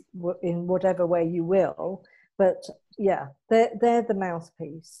in whatever way you will. But yeah, they're the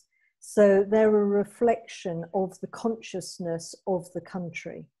mouthpiece. So they're a reflection of the consciousness of the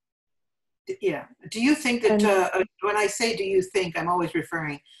country. Yeah. Do you think that, when I say do you think, I'm always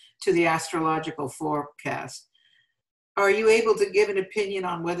referring to the astrological forecast. Are you able to give an opinion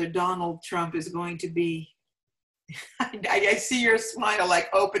on whether Donald Trump is going to be, I see your smile like,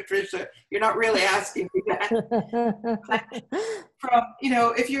 oh, Patricia, you're not really asking me that. From, you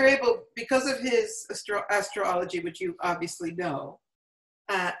know, if you're able, because of his astrology, which you obviously know,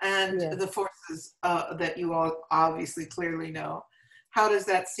 and the forces that you all obviously clearly know, how does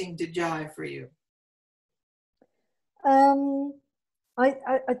that seem to jive for you? I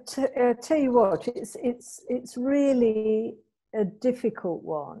tell you what, it's really a difficult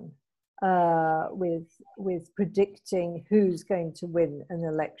one with predicting who's going to win an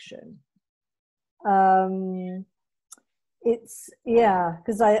election. It's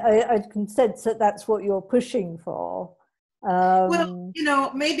because I can sense that that's what you're pushing for. Well, you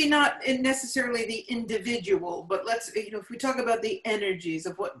know, maybe not necessarily the individual, but let's, you know, if we talk about the energies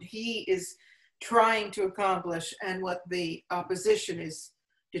of what he is trying to accomplish and what the opposition is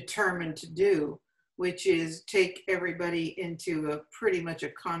determined to do, which is take everybody into a pretty much a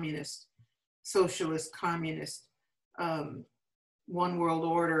communist, socialist, communist, one world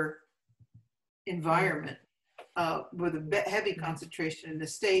order environment. with a heavy concentration in the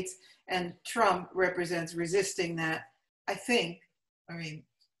States, and Trump represents resisting that. I mean,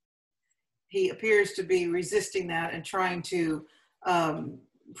 he appears to be resisting that and trying to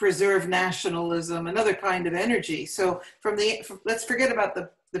preserve nationalism, another kind of energy. So let's forget about the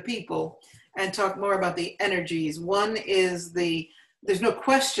people and talk more about the energies. One is there's no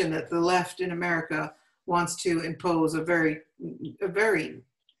question that the left in America wants to impose a very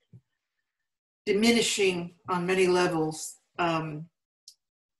diminishing on many levels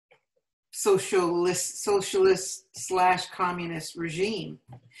socialist/communist regime,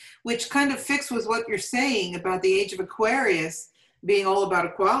 which kind of fits with what you're saying about the age of Aquarius being all about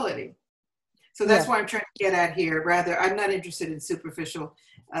equality. So that's why I'm trying to get at here. Rather, I'm not interested in superficial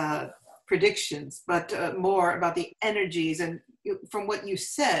predictions, but more about the energies. And from what you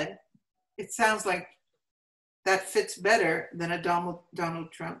said, it sounds like that fits better than a Donald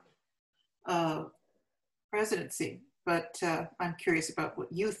Trump presidency. But I'm curious about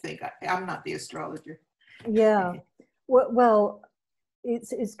what you think. I'm not the astrologer. Yeah, well,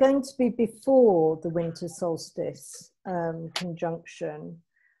 it's going to be before the winter solstice conjunction,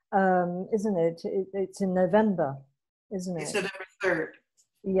 isn't it? It's in November, isn't it? It's November 3rd.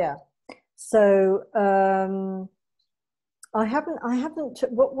 Yeah. So I haven't.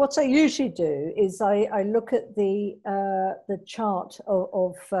 What I usually do is I look at the chart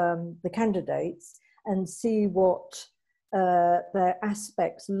of the candidates and see what their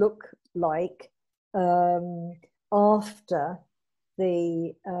aspects look like after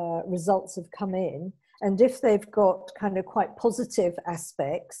the results have come in, and if they've got kind of quite positive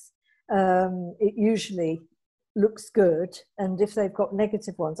aspects, it usually looks good, and if they've got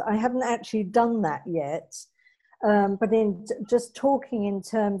negative ones, I haven't actually done that yet. But in just talking in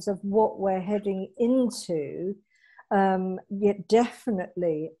terms of what we're heading into, yet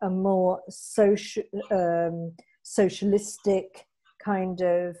definitely a more socialistic kind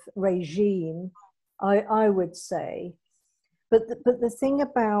of regime, I would say. But the thing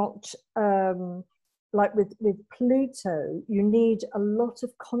about like with Pluto, you need a lot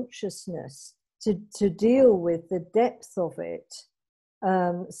of consciousness to deal with the depth of it,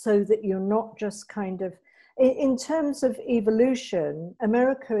 so that you're not just kind of, in terms of evolution,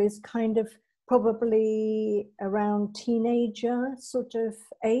 America is kind of probably around teenager sort of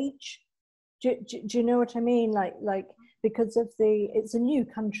age. Do you know what I mean? Like because of it's a new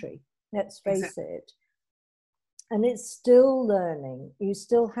country, let's face it. And it's still learning. You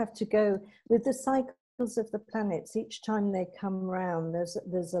still have to go with the cycles of the planets. Each time they come round,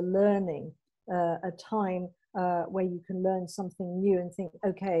 there's a learning, a time where you can learn something new and think,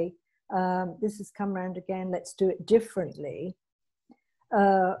 okay, this has come round again, let's do it differently.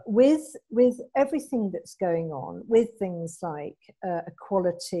 With everything that's going on, with things like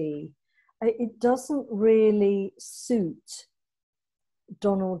equality, it doesn't really suit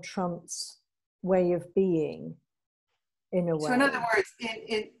Donald Trump's way of being, in a way. So in other words,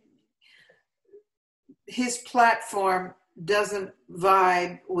 his platform doesn't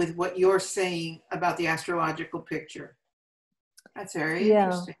vibe with what you're saying about the astrological picture. That's very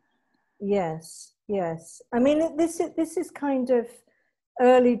interesting. Yes. I mean, this is kind of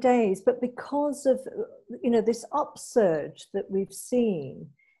early days, but because of this upsurge that we've seen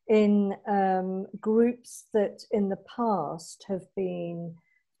in groups that in the past have been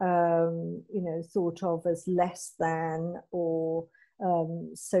thought of as less than or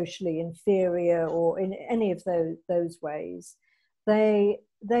socially inferior, or in any of those ways,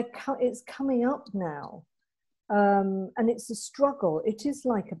 it's coming up now, and it's a strugle. It is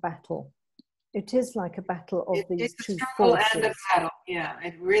like a battle. It is like a battle of these two forces. And a battle. Yeah,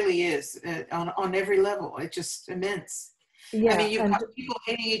 it really is on every level. It's just immense. Yeah, I mean, you've got people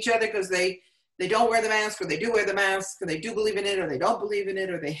hating each other because they don't wear the mask, or they do wear the mask, or they do believe in it, or they don't believe in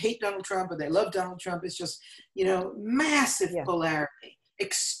it, or they hate Donald Trump, or they love Donald Trump. It's just, massive polarity,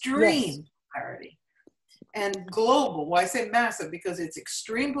 extreme polarity, and global. Well, I say massive because it's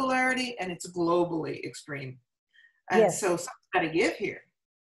extreme polarity and it's globally extreme. And so something's got to give here.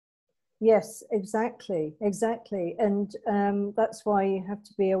 Yes, exactly. And that's why you have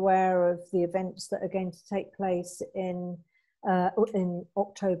to be aware of the events that are going to take place in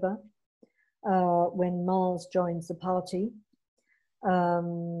October, when Mars joins the party.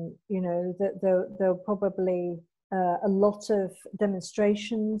 That there'll probably a lot of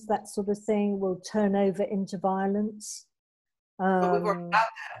demonstrations, that sort of thing, will turn over into violence. But we've already got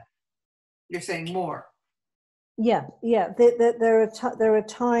that. You're saying more. Yeah. There are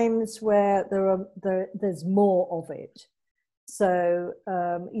times where there's more of it. So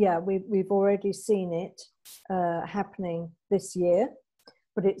we've already seen it happening this year.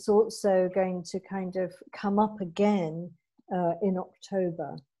 but it's also going to kind of come up again in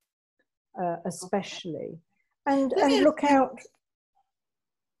October, especially. And look out,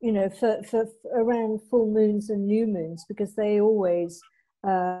 you know, for around full moons and new moons, because they always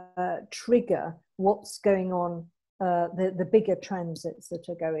trigger what's going on, the bigger transits that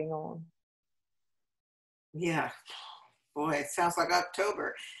are going on. Yeah, boy, it sounds like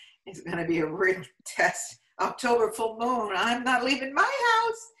October is going to be a real test. October full moon, I'm not leaving my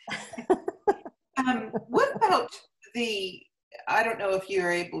house. What about I don't know if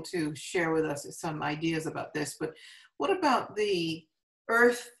you're able to share with us some ideas about this, but what about the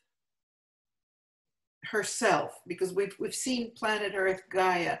Earth herself? Because we've seen planet Earth,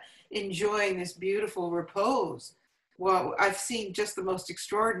 Gaia, enjoying this beautiful repose. Well, I've seen just the most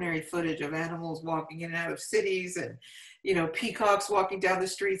extraordinary footage of animals walking in and out of cities, and, you know, peacocks walking down the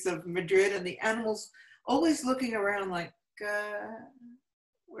streets of Madrid, and the animals always looking around like,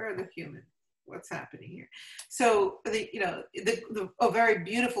 where are the humans? What's happening here? So a very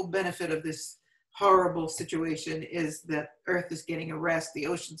beautiful benefit of this horrible situation is that Earth is getting a rest, the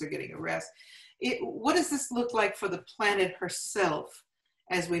oceans are getting a rest. What does this look like for the planet herself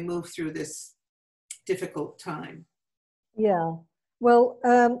as we move through this difficult time? Yeah, well,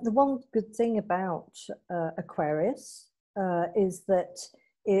 the one good thing about Aquarius is that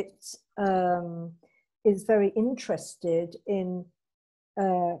it is very interested in,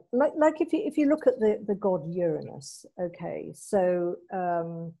 like if you look at the god Uranus, okay, so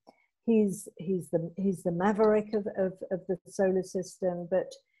he's the maverick of the solar system,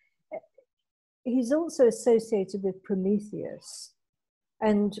 but he's also associated with Prometheus,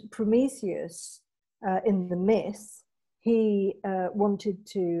 and Prometheus in the myth, he wanted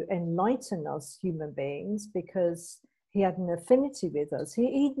to enlighten us human beings because he had an affinity with us.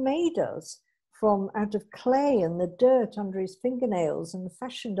 He'd made us from out of clay and the dirt under his fingernails and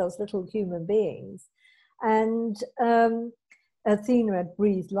fashioned us little human beings. And Athena had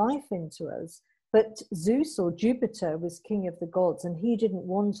breathed life into us, but Zeus or Jupiter was king of the gods, and he didn't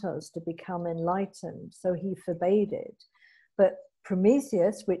want us to become enlightened, so he forbade it. But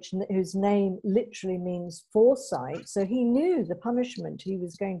Prometheus, whose name literally means foresight, so he knew the punishment he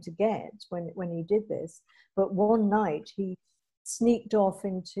was going to get when he did this. But one night he sneaked off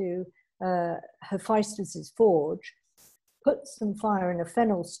into Hephaestus's forge, put some fire in a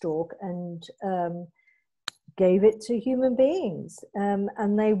fennel stalk, and gave it to human beings,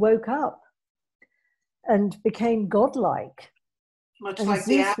 and they woke up and became godlike. Much and like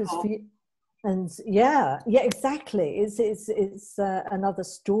Zeus the apple. And yeah, exactly. It's another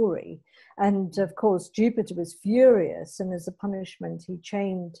story. And of course, Jupiter was furious, and as a punishment, he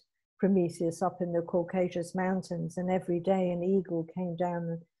chained Prometheus up in the Caucasus Mountains, and every day an eagle came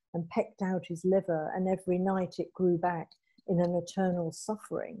down and pecked out his liver, and every night it grew back in an eternal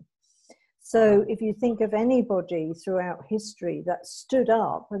suffering. So if you think of anybody throughout history that stood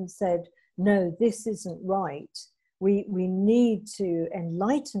up and said, no, this isn't right, we need to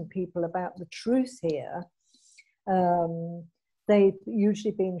enlighten people about the truth here, they've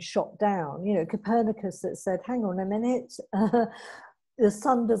usually been shot down. You know, Copernicus that said, hang on a minute, the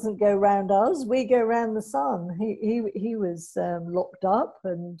sun doesn't go around us, we go around the sun. He was locked up.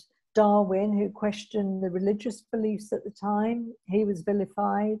 And Darwin, who questioned the religious beliefs at the time, he was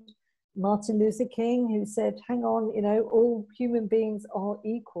vilified. Martin Luther King, who said, hang on, you know, all human beings are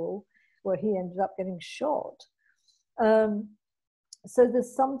equal, well, he ended up getting shot. So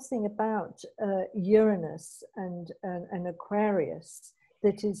there's something about Uranus and Aquarius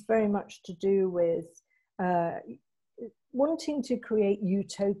that is very much to do with wanting to create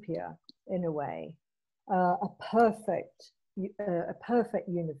utopia in a way, a perfect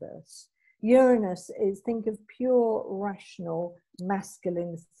universe. Uranus is, think of pure rational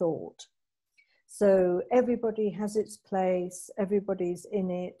masculine thought. So everybody has its place, everybody's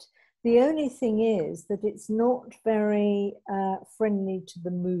in it. The only thing is that it's not very friendly to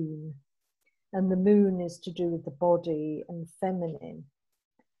the moon. And the moon is to do with the body and feminine.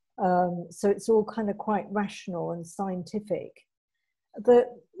 So it's all kind of quite rational and scientific. But,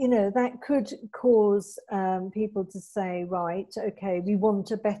 you know, that could cause people to say, right, okay, we want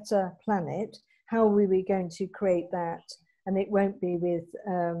a better planet. How are we going to create that? And it won't be with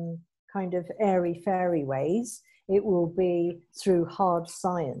kind of airy-fairy ways. It will be through hard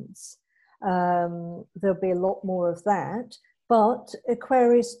science. There'll be a lot more of that. But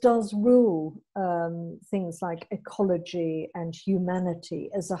Aquarius does rule things like ecology and humanity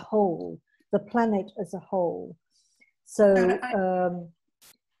as a whole, the planet as a whole. So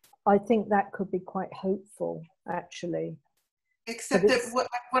I think that could be quite hopeful, actually. Except that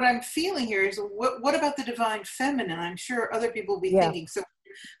what I'm feeling here is, what about the divine feminine? I'm sure other people will be thinking, so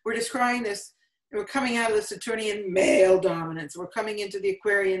we're describing this, we're coming out of the Saturnian male dominance. We're coming into the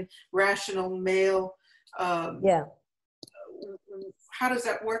Aquarian rational male. Yeah. How does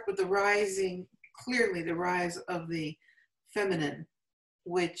that work with the rising, clearly the rise of the feminine,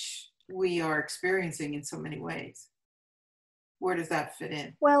 which we are experiencing in so many ways? Where does that fit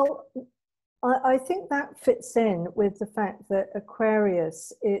in? Well, I think that fits in with the fact that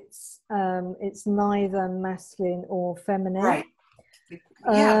Aquarius, it's neither masculine or feminine. Right.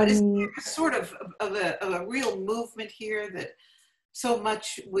 Yeah, but it's sort of a real movement here that so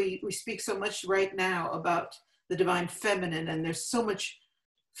much, we speak so much right now about the divine feminine, and there's so much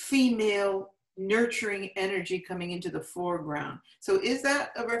female nurturing energy coming into the foreground. So is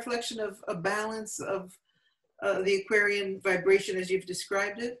that a reflection of a balance of the Aquarian vibration as you've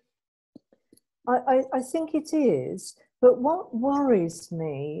described it? I think it is, but what worries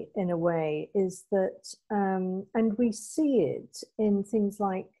me in a way is that, and we see it in things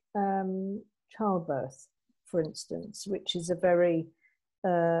like childbirth, for instance, which is a very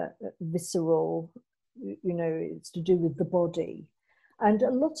visceral, you know, it's to do with the body. And a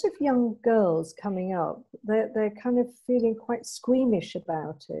lot of young girls coming up, they're kind of feeling quite squeamish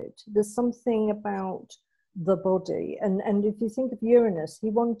about it. There's something about the body. And if you think of Uranus, he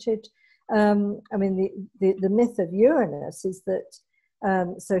wanted, I mean, the myth of Uranus is that,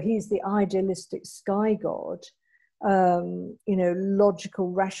 so he's the idealistic sky god, you know,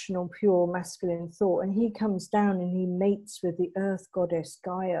 logical, rational, pure masculine thought. And he comes down and he mates with the earth goddess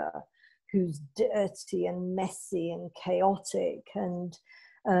Gaia, who's dirty and messy and chaotic, and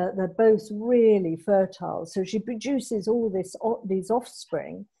they're both really fertile. So she produces all these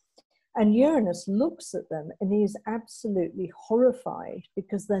offspring, and Uranus looks at them and he is absolutely horrified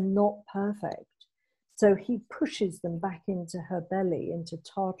because they're not perfect. So he pushes them back into her belly, into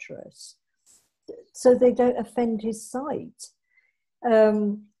Tartarus, so they don't offend his sight.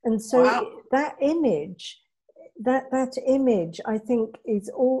 And so Wow. that image, I think, is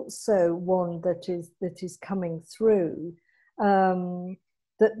also one that is coming through.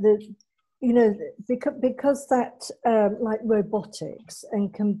 You know, because that, like robotics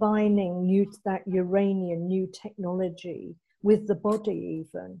and combining that Uranian new technology with the body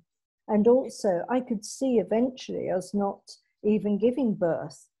even. And also I could see eventually us not even giving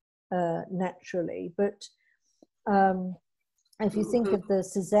birth naturally, but if you think of the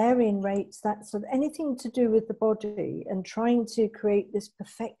cesarean rates, that's sort of anything to do with the body and trying to create this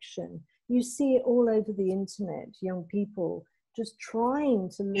perfection. You see it all over the internet, young people just trying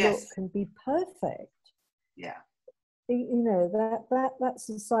to look and be perfect. Yeah. You know, that's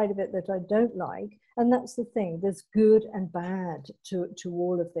the side of it that I don't like. And that's the thing, there's good and bad to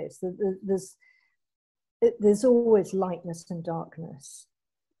all of this. There's always lightness and darkness,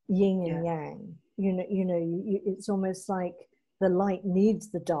 yin and yang. It's almost like the light needs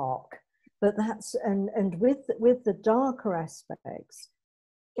the dark, but that's, and with the darker aspects,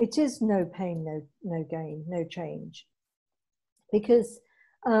 it is no pain, no gain, no change. Because,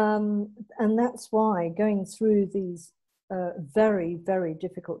 and that's why going through these very, very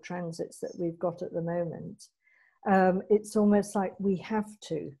difficult transits that we've got at the moment, it's almost like we have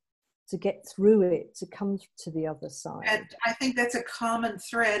to get through it, to come to the other side. And I think that's a common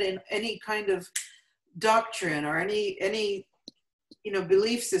thread in any kind of doctrine or any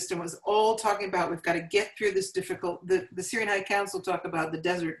belief system, was all talking about, we've got to get through this difficult, the Syrian High Council talk about the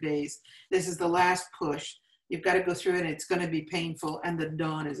desert days. This is the last push. You've got to go through it, and it's going to be painful, and the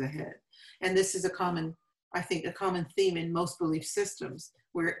dawn is ahead. And this is a common theme in most belief systems.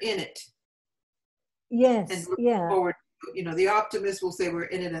 We're in it. Yes, and looking forward. The optimist will say we're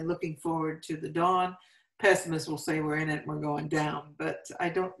in it and looking forward to the dawn. Pessimist will say we're in it and we're going down. But I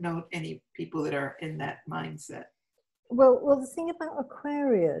don't know any people that are in that mindset. Well, the thing about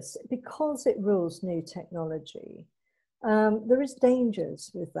Aquarius, because it rules new technology, there is dangers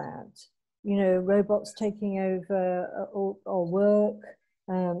with that. Robots taking over our work,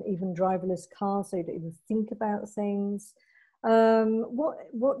 even driverless cars, so you don't even think about things.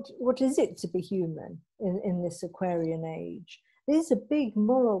 What is it to be human in this Aquarian age? These are big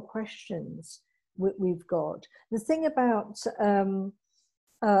moral questions we've got. The thing about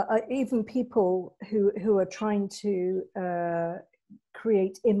even people who are trying to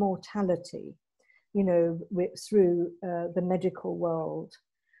create immortality, through the medical world,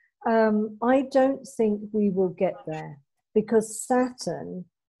 I don't think we will get there, because Saturn,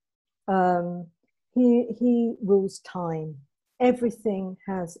 he rules time. Everything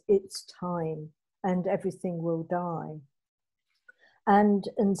has its time, and everything will die. And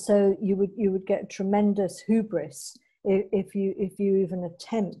so you would get tremendous hubris if you even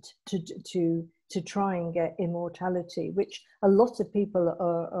attempt to to try and get immortality, which a lot of people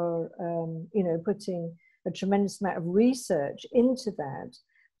are you know, putting a tremendous amount of research into that.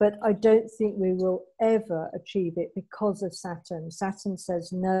 But I don't think we will ever achieve it because of Saturn. Saturn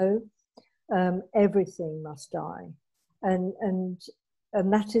says no, everything must die, and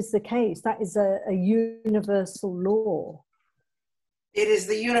that is the case. That is a universal law. It is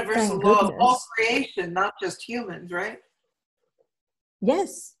the universal Thank law goodness. of all creation, not just humans, right?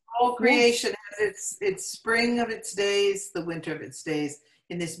 Yes. All creation has its spring of its days, the winter of its days,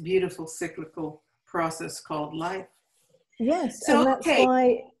 in this beautiful cyclical process called life. Yes, So, and that's okay.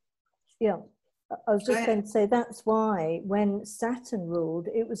 why, yeah, I was Go just ahead. going to say that's why when Saturn ruled,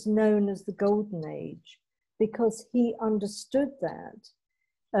 it was known as the Golden Age, because he understood that.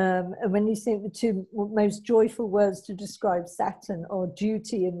 And when you think the two most joyful words to describe Saturn are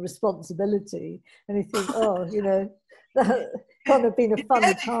duty and responsibility, and you think, oh, you know, that can't have been a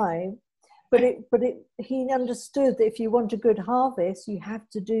fun time. But he understood that if you want a good harvest, you have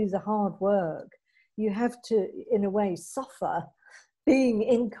to do the hard work. You have to, in a way, suffer being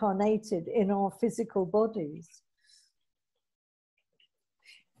incarnated in our physical bodies.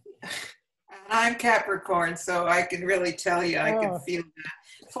 I'm Capricorn, so I can really tell you, I can feel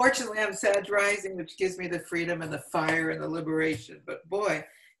that. Fortunately, I'm Sag rising, which gives me the freedom and the fire and the liberation. But boy,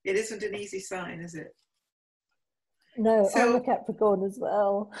 it isn't an easy sign, is it? No, So, I'm a Capricorn as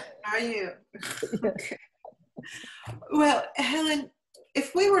well. Are you? Yeah. Okay. Well, Helen,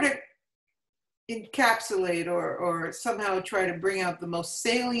 if we were to encapsulate or somehow try to bring out the most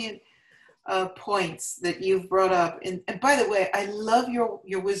salient points that you've brought up, and by the way, I love your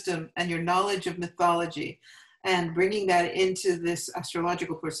wisdom and your knowledge of mythology, and bringing that into this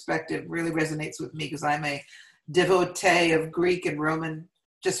astrological perspective really resonates with me, because I'm a devotee of Greek and Roman,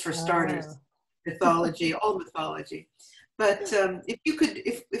 just for starters, mythology, all mythology. But if you could,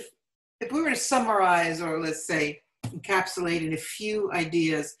 if we were to summarize, or let's say encapsulate in a few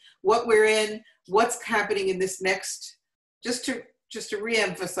ideas, what we're in, what's happening in this next, just to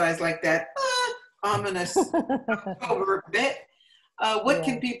re-emphasize like that ominous October bit, what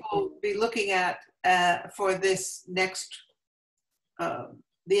can people be looking at for this next,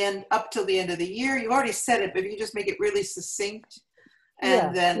 the end, up till the end of the year? You already said it, but if you just make it really succinct,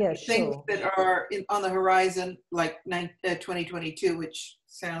 and then things that are on the horizon, like 2022, which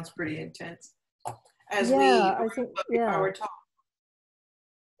sounds pretty intense, as I think, our talk.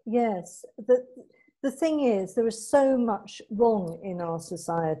 Yes, the thing is, there is so much wrong in our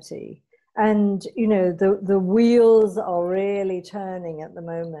society, and you know, the wheels are really turning at the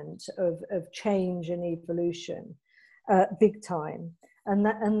moment of change and evolution, big time,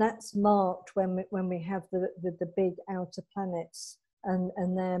 and that's marked when we have the big outer planets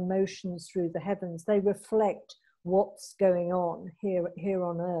and their motions through the heavens. They reflect what's going on here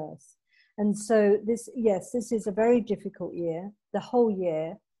on Earth. And so this is a very difficult year. The whole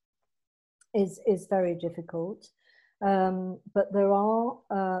year is very difficult, but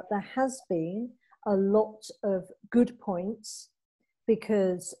there has been a lot of good points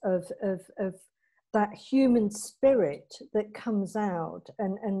because of that human spirit that comes out,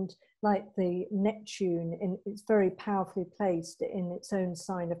 and like the Neptune, it's very powerfully placed in its own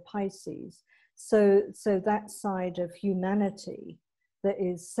sign of Pisces. So that side of humanity that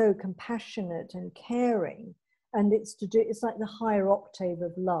is so compassionate and caring, and it's like the higher octave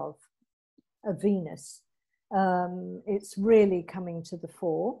of love, of Venus. It's really coming to the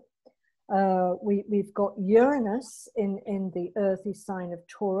fore. We've got Uranus in the earthy sign of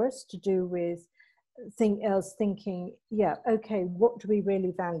Taurus, to do with thinking, okay, what do we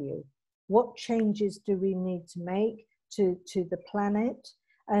really value? What changes do we need to make to the planet?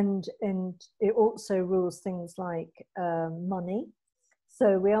 And it also rules things like money.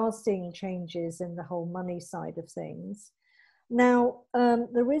 So we are seeing changes in the whole money side of things. Now,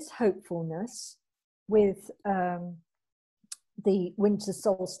 there is hopefulness with the winter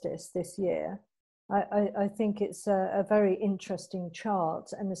solstice this year. I think it's a very interesting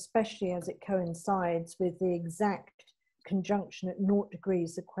chart, and especially as it coincides with the exact conjunction at 0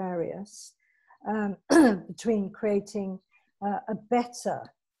 degrees Aquarius, between creating a better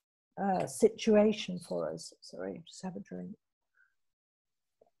situation for us. Sorry, just have a drink.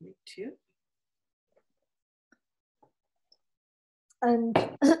 Me too. And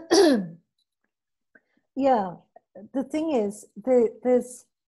the thing is,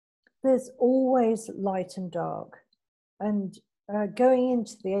 there's always light and dark, and going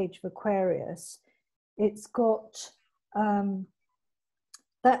into the age of Aquarius, it's got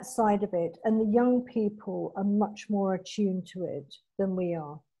that side of it, and the young people are much more attuned to it than we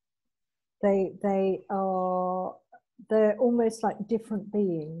are. They're almost like different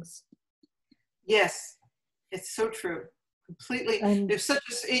beings. Yes, it's so true. Completely. And There's such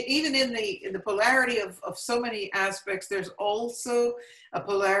even in the polarity of so many aspects, there's also a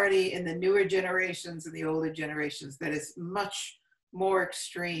polarity in the newer generations and the older generations that is much more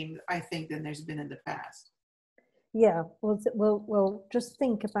extreme, I think, than there's been in the past. yeah, well, just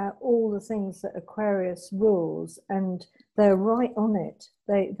think about all the things that Aquarius rules, and they're right on it.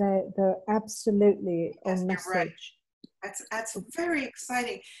 They're absolutely Yes, on you're right. message. That's very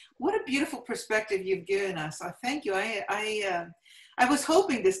exciting. What a beautiful perspective you've given us. I thank you. I was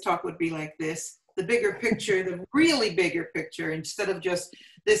hoping this talk would be like this, the bigger picture, the really bigger picture, instead of just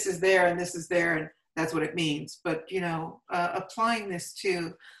this is there and this is there and that's what it means. But you know, applying this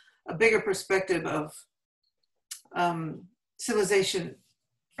to a bigger perspective of civilization.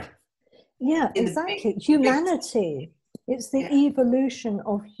 Yeah, exactly. Humanity. It's the evolution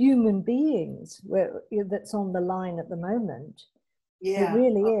of human beings that's on the line at the moment. Yeah. It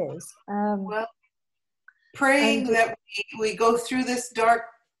really is. Well, praying that we go through this dark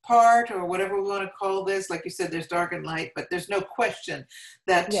part, or whatever we want to call this. Like you said, there's dark and light, but there's no question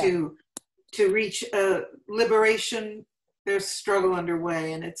that to reach liberation, there's struggle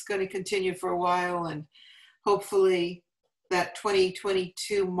underway, and it's going to continue for a while. And hopefully that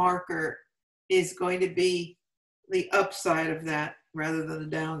 2022 marker is going to be the upside of that rather than the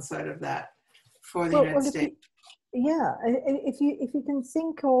downside of that for the United States. If you can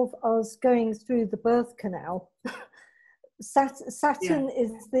think of us going through the birth canal, Saturn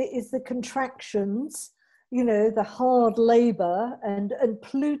is the contractions, you know, the hard labor, and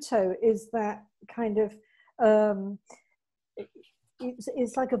Pluto is that kind of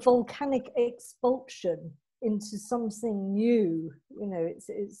it's like a volcanic expulsion into something new. You know,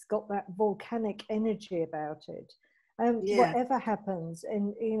 it's got that volcanic energy about it. Whatever happens,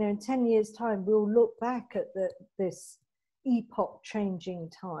 in 10 years' time, we'll look back at this epoch-changing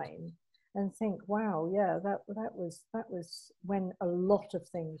time and think, wow, yeah, that was when a lot of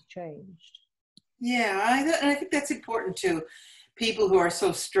things changed. Yeah, I think that's important to people who are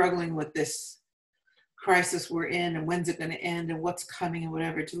so struggling with this crisis we're in, and when's it going to end, and what's coming, and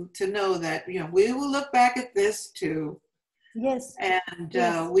whatever. To know that, you know, we will look back at this too. Yes. And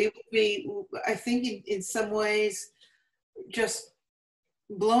we will be, I think, in some ways, just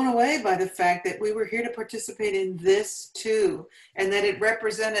blown away by the fact that we were here to participate in this too, and that it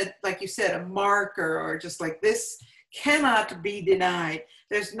represented, like you said, a marker, or just like, this cannot be denied.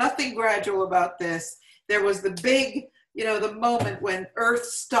 There's nothing gradual about this. There was the big, you know, the moment when Earth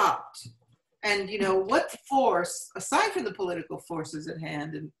stopped. And, you know, what force, aside from the political forces at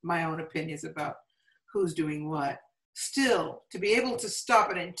hand and my own opinions about who's doing what, still to be able to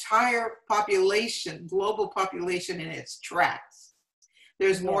stop an entire population, global population, in its tracks.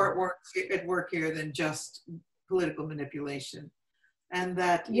 There's more at work here than just political manipulation. And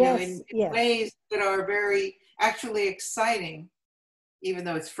that, you know, in ways that are very actually exciting, even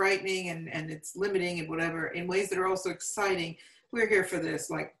though it's frightening and it's limiting and whatever, in ways that are also exciting, we're here for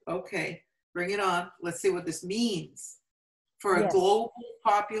this. Like, okay, bring it on. Let's see what this means for a global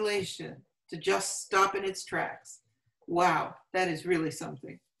population to just stop in its tracks. Wow, that is really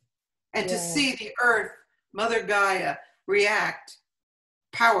something. And to see the Earth, Mother Gaia, react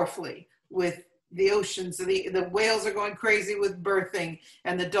powerfully with the oceans. The whales are going crazy with birthing,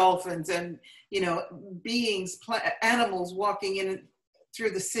 and the dolphins, and, you know, beings, animals walking in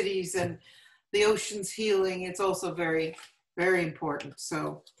through the cities, and the oceans healing. It's also very, very important.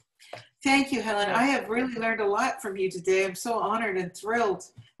 So thank you, Helen. I have really learned a lot from you today. I'm so honored and thrilled.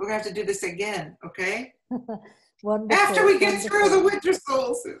 We're going to have to do this again, okay? Wonderful. After we get through the winter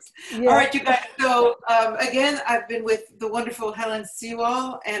solstice. All right, you guys. So again, I've been with the wonderful Helen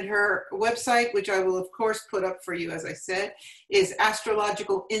Sewell, and her website, which I will of course put up for you, as I said, is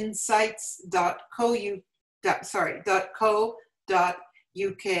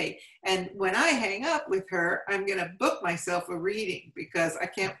astrologicalinsights.co.uk. And when I hang up with her, I'm going to book myself a reading, because I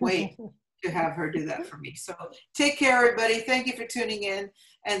can't wait to have her do that for me. So take care, everybody. Thank you for tuning in.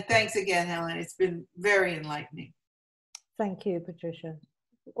 And thanks again, Helen. It's been very enlightening. Thank you, Patricia.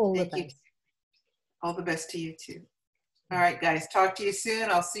 All the best. All the best to you too. All right, guys. Talk to you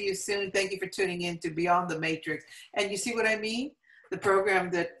soon. I'll see you soon. Thank you for tuning in to Beyond the Matrix. And you see what I mean? The program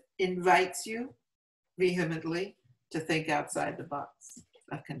that invites you vehemently to think outside the box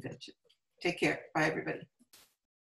of convention. Take care. Bye, everybody.